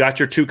 Like, you've got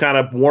your 2 kind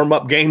of warm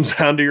up games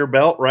under your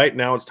belt, right?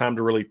 Now it's time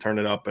to really turn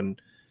it up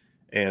and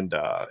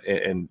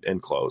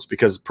close,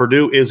 because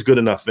Purdue is good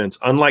enough, Vince.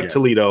 Unlike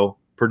Toledo,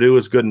 Purdue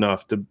is good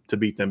enough to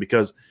beat them,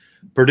 because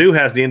Purdue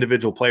has the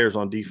individual players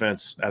on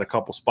defense at a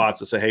couple spots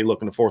to say, hey,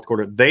 look, in the fourth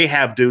quarter, they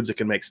have dudes that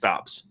can make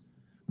stops.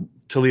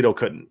 Toledo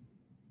couldn't.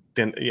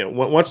 Then,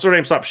 once Notre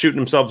Dame stopped shooting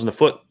themselves in the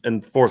foot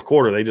in the fourth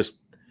quarter, they just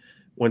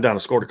went down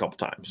and scored a couple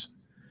times.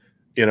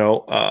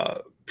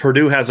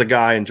 Purdue has a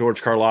guy in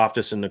George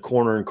Karlaftis in the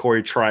corner and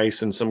Corey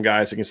Trice and some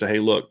guys that can say, hey,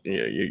 look,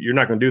 you're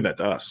not going to do that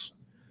to us.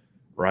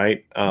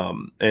 Right.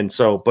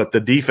 But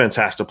the defense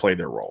has to play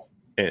their role,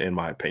 in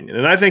my opinion.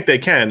 And I think they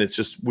can. It's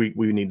just we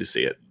need to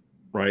see it.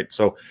 Right.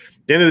 So at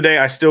the end of the day,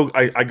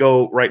 I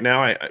go right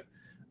now.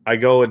 I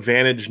go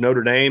advantage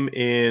Notre Dame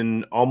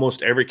in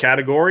almost every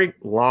category.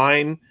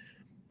 Line,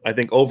 I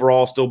think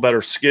overall still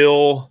better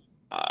skill.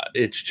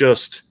 It's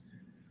just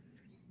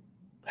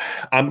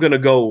I'm going to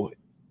go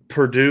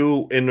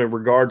Purdue, in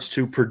regards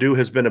to Purdue,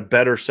 has been a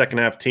better second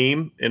half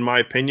team, in my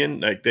opinion.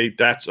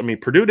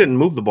 Purdue didn't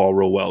move the ball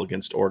real well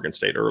against Oregon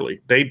State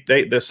early.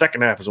 The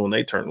second half is when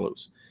they turn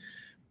loose.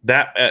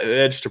 That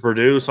edge to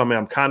Purdue. So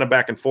I'm kind of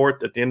back and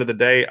forth. At the end of the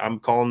day, I'm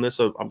calling this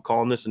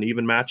an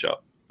even matchup.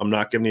 I'm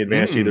not giving the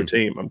advantage to either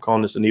team. I'm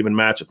calling this an even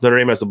matchup. Notre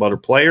Dame has the better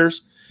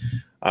players.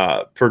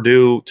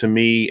 Purdue, to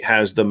me,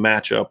 has the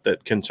matchup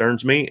that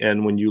concerns me.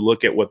 And when you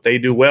look at what they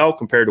do well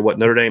compared to what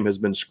Notre Dame has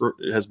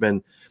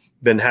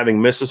been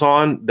having misses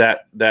on,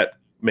 that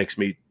makes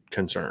me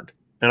concerned.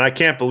 And I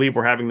can't believe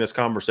we're having this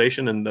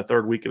conversation in the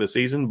third week of the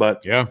season,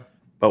 but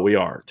we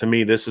are. To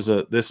me, this is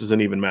an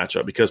even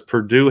matchup because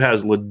Purdue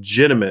has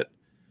legitimate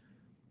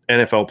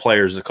NFL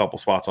players at a couple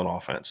spots on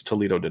offense.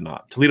 Toledo did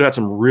not. Toledo had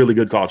some really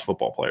good college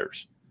football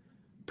players.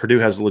 Purdue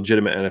has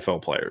legitimate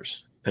NFL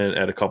players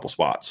at a couple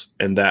spots,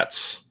 and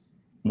that's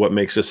what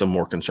makes this a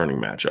more concerning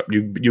matchup.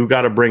 You've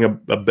got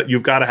to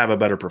you've got to have a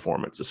better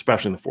performance,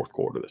 especially in the fourth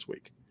quarter this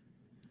week.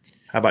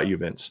 How about you,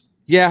 Vince?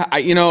 Yeah,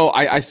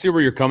 I see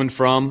where you're coming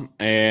from,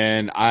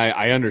 and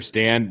I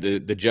understand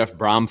the Jeff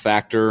Brom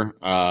factor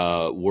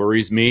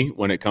worries me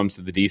when it comes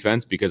to the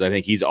defense because I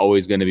think he's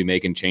always going to be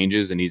making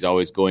changes and he's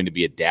always going to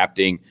be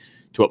adapting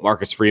to what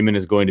Marcus Freeman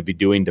is going to be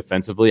doing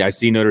defensively. I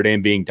see Notre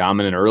Dame being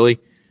dominant early,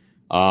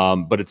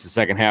 but it's the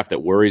second half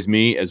that worries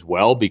me as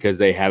well because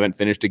they haven't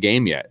finished a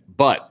game yet.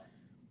 But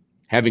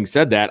having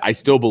said that, I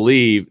still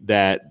believe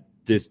that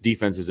this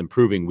defense is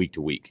improving week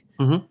to week.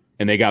 Mm-hmm.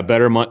 And they got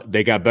better.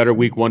 They got better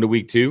week 1 to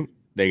week 2.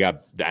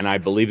 And I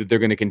believe that they're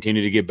going to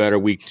continue to get better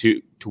week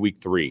 2 to week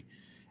 3.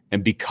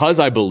 And because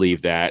I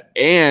believe that,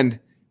 and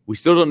we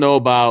still don't know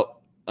about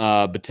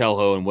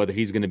Botelho and whether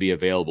he's going to be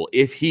available.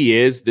 If he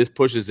is, this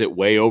pushes it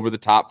way over the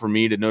top for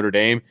me to Notre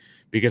Dame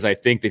because I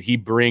think that he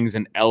brings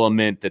an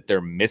element that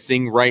they're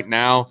missing right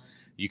now.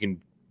 You can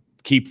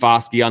keep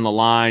Foskey on the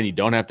line. You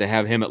don't have to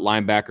have him at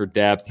linebacker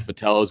depth.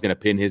 Botelho is going to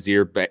pin his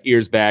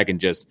ears back and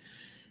just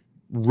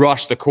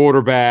rush the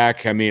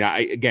quarterback. I mean,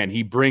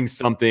 he brings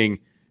something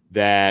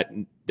that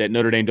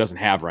Notre Dame doesn't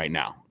have right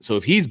now. So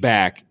if he's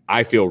back,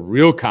 I feel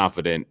real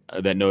confident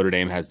that Notre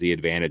Dame has the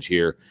advantage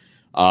here.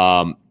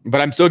 But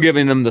I'm still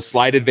giving them the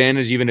slight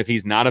advantage, even if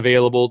he's not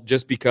available,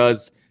 just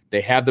because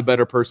they have the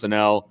better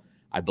personnel.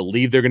 I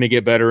believe they're going to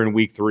get better in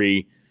week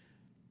 3.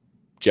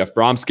 Jeff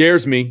Brom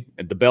scares me,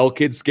 and the Bell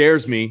kid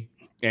scares me.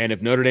 And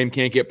if Notre Dame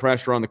can't get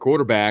pressure on the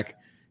quarterback,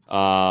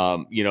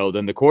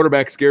 then the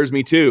quarterback scares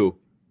me too.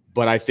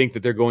 But I think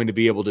that they're going to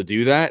be able to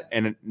do that.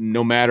 And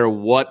no matter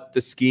what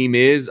the scheme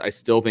is, I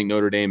still think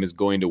Notre Dame is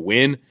going to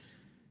win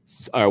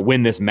this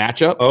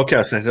matchup.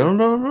 Okay, so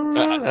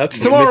no. That's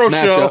tomorrow's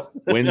show.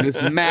 Win this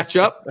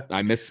matchup.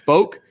 I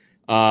misspoke.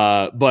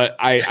 But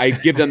I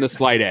give them the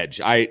slight edge.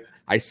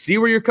 I see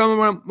where you're coming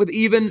from with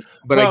even,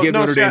 but I give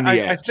Notre Dame the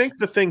edge. I think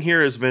the thing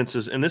here is, Vince,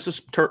 and this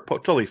is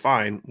totally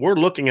fine. We're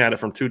looking at it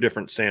from two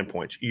different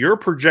standpoints. You're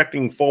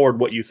projecting forward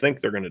what you think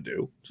they're going to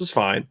do, which is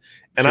fine.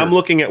 And sure. I'm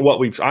looking at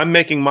I'm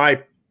making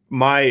my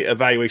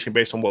evaluation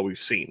based on what we've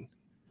seen.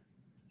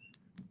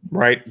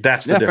 Right?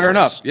 That's the difference. Fair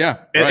enough. Yeah.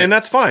 And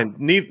that's fine.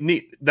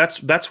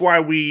 That's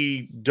why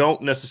we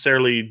don't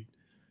necessarily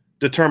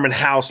determine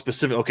how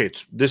specific. Okay,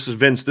 this is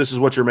Vince. This is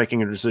what you're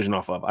making a decision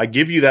off of. I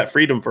give you that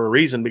freedom for a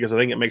reason because I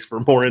think it makes for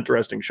a more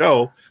interesting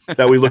show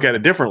that we look at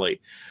it differently.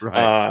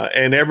 Right.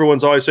 And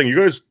everyone's always saying, you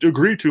guys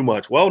agree too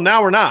much. Well,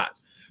 now we're not.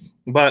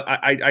 But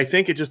I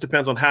think it just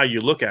depends on how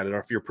you look at it, or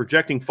if you're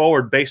projecting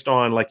forward based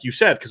on, like you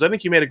said, because I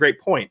think you made a great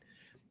point.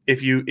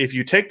 If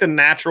you take the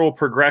natural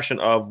progression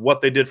of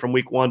what they did from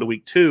week 1 to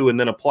week 2 and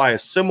then apply a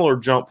similar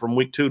jump from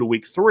week 2 to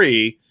week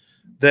 3,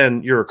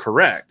 then you're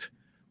correct.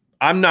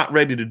 I'm not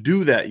ready to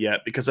do that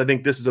yet because I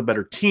think this is a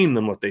better team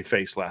than what they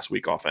faced last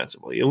week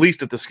offensively, at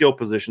least at the skill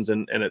positions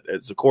and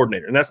as a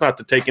coordinator. And that's not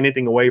to take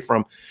anything away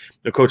from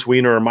Coach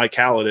Weiner or Mike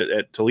Hallett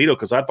at Toledo,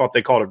 because I thought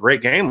they called a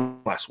great game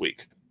last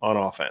week on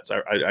offense.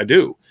 I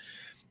do.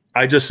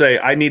 I just say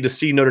I need to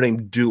see Notre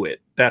Dame do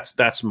it.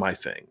 That's my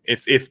thing.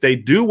 If they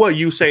do what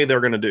you say they're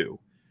going to do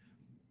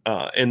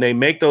and they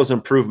make those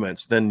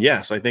improvements, then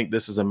yes, I think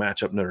this is a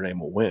matchup Notre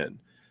Dame will win.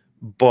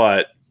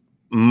 But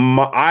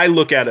I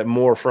look at it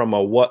more from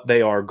what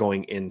they are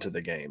going into the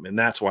game, and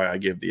that's why I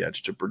give the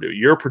edge to Purdue.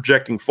 You're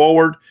projecting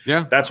forward.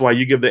 Yeah. That's why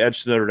you give the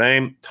edge to Notre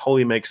Dame.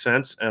 Totally makes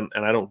sense, and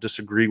I don't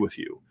disagree with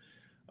you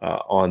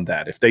on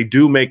that. If they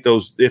do make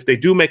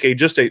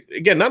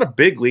again, not a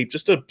big leap,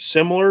 just a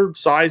similar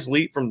size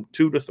leap from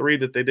 2 to 3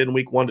 that they did in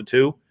week 1 to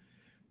 2,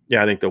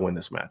 yeah, I think they'll win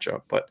this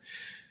matchup. But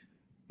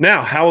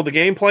now, how will the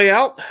game play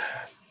out?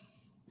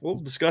 We'll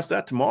discuss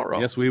that tomorrow.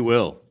 Yes, we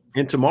will.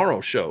 In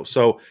tomorrow's show.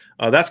 So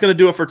that's going to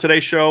do it for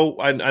today's show.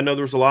 I know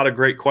there was a lot of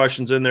great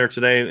questions in there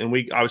today, and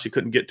we obviously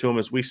couldn't get to them.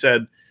 As we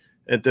said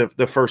at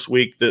the first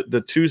week,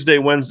 the Tuesday,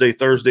 Wednesday,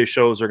 Thursday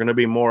shows are going to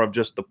be more of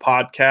just the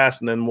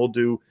podcast, and then we'll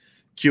do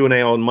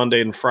Q&A on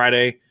Monday and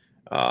Friday.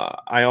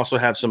 I also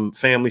have some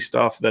family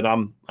stuff that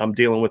I'm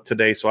dealing with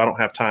today, so I don't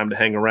have time to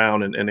hang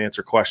around and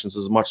answer questions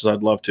as much as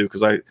I'd love to,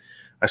 because I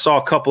saw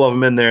a couple of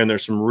them in there, and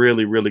there's some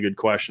really, really good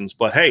questions.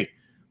 But, hey,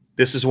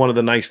 this is one of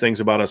the nice things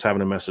about us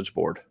having a message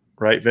board.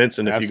 Right, Vince?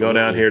 And if Absolutely. You go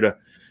down here to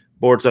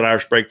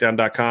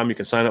boards.irishbreakdown.com. You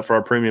can sign up for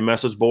our premium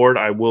message board.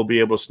 I will be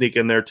able to sneak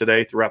in there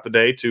today throughout the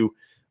day to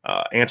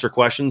answer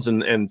questions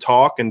and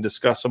talk and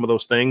discuss some of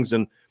those things.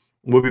 And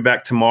we'll be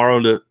back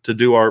tomorrow to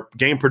do our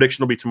game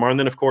prediction will be tomorrow. And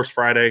then, of course,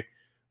 Friday,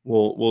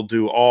 we'll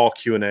do all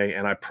Q&A.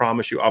 And I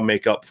promise you I'll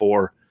make up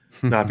for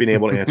not being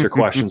able to answer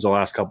questions the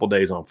last couple of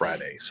days on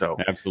Friday. So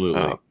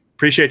absolutely.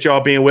 Appreciate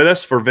y'all being with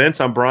us. For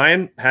Vince, I'm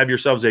Brian. Have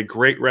yourselves a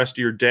great rest of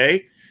your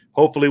day.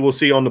 Hopefully we'll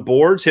see you on the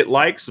boards. Hit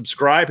like,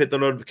 subscribe, hit the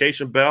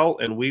notification bell,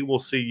 and we will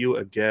see you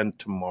again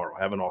tomorrow.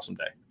 Have an awesome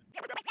day.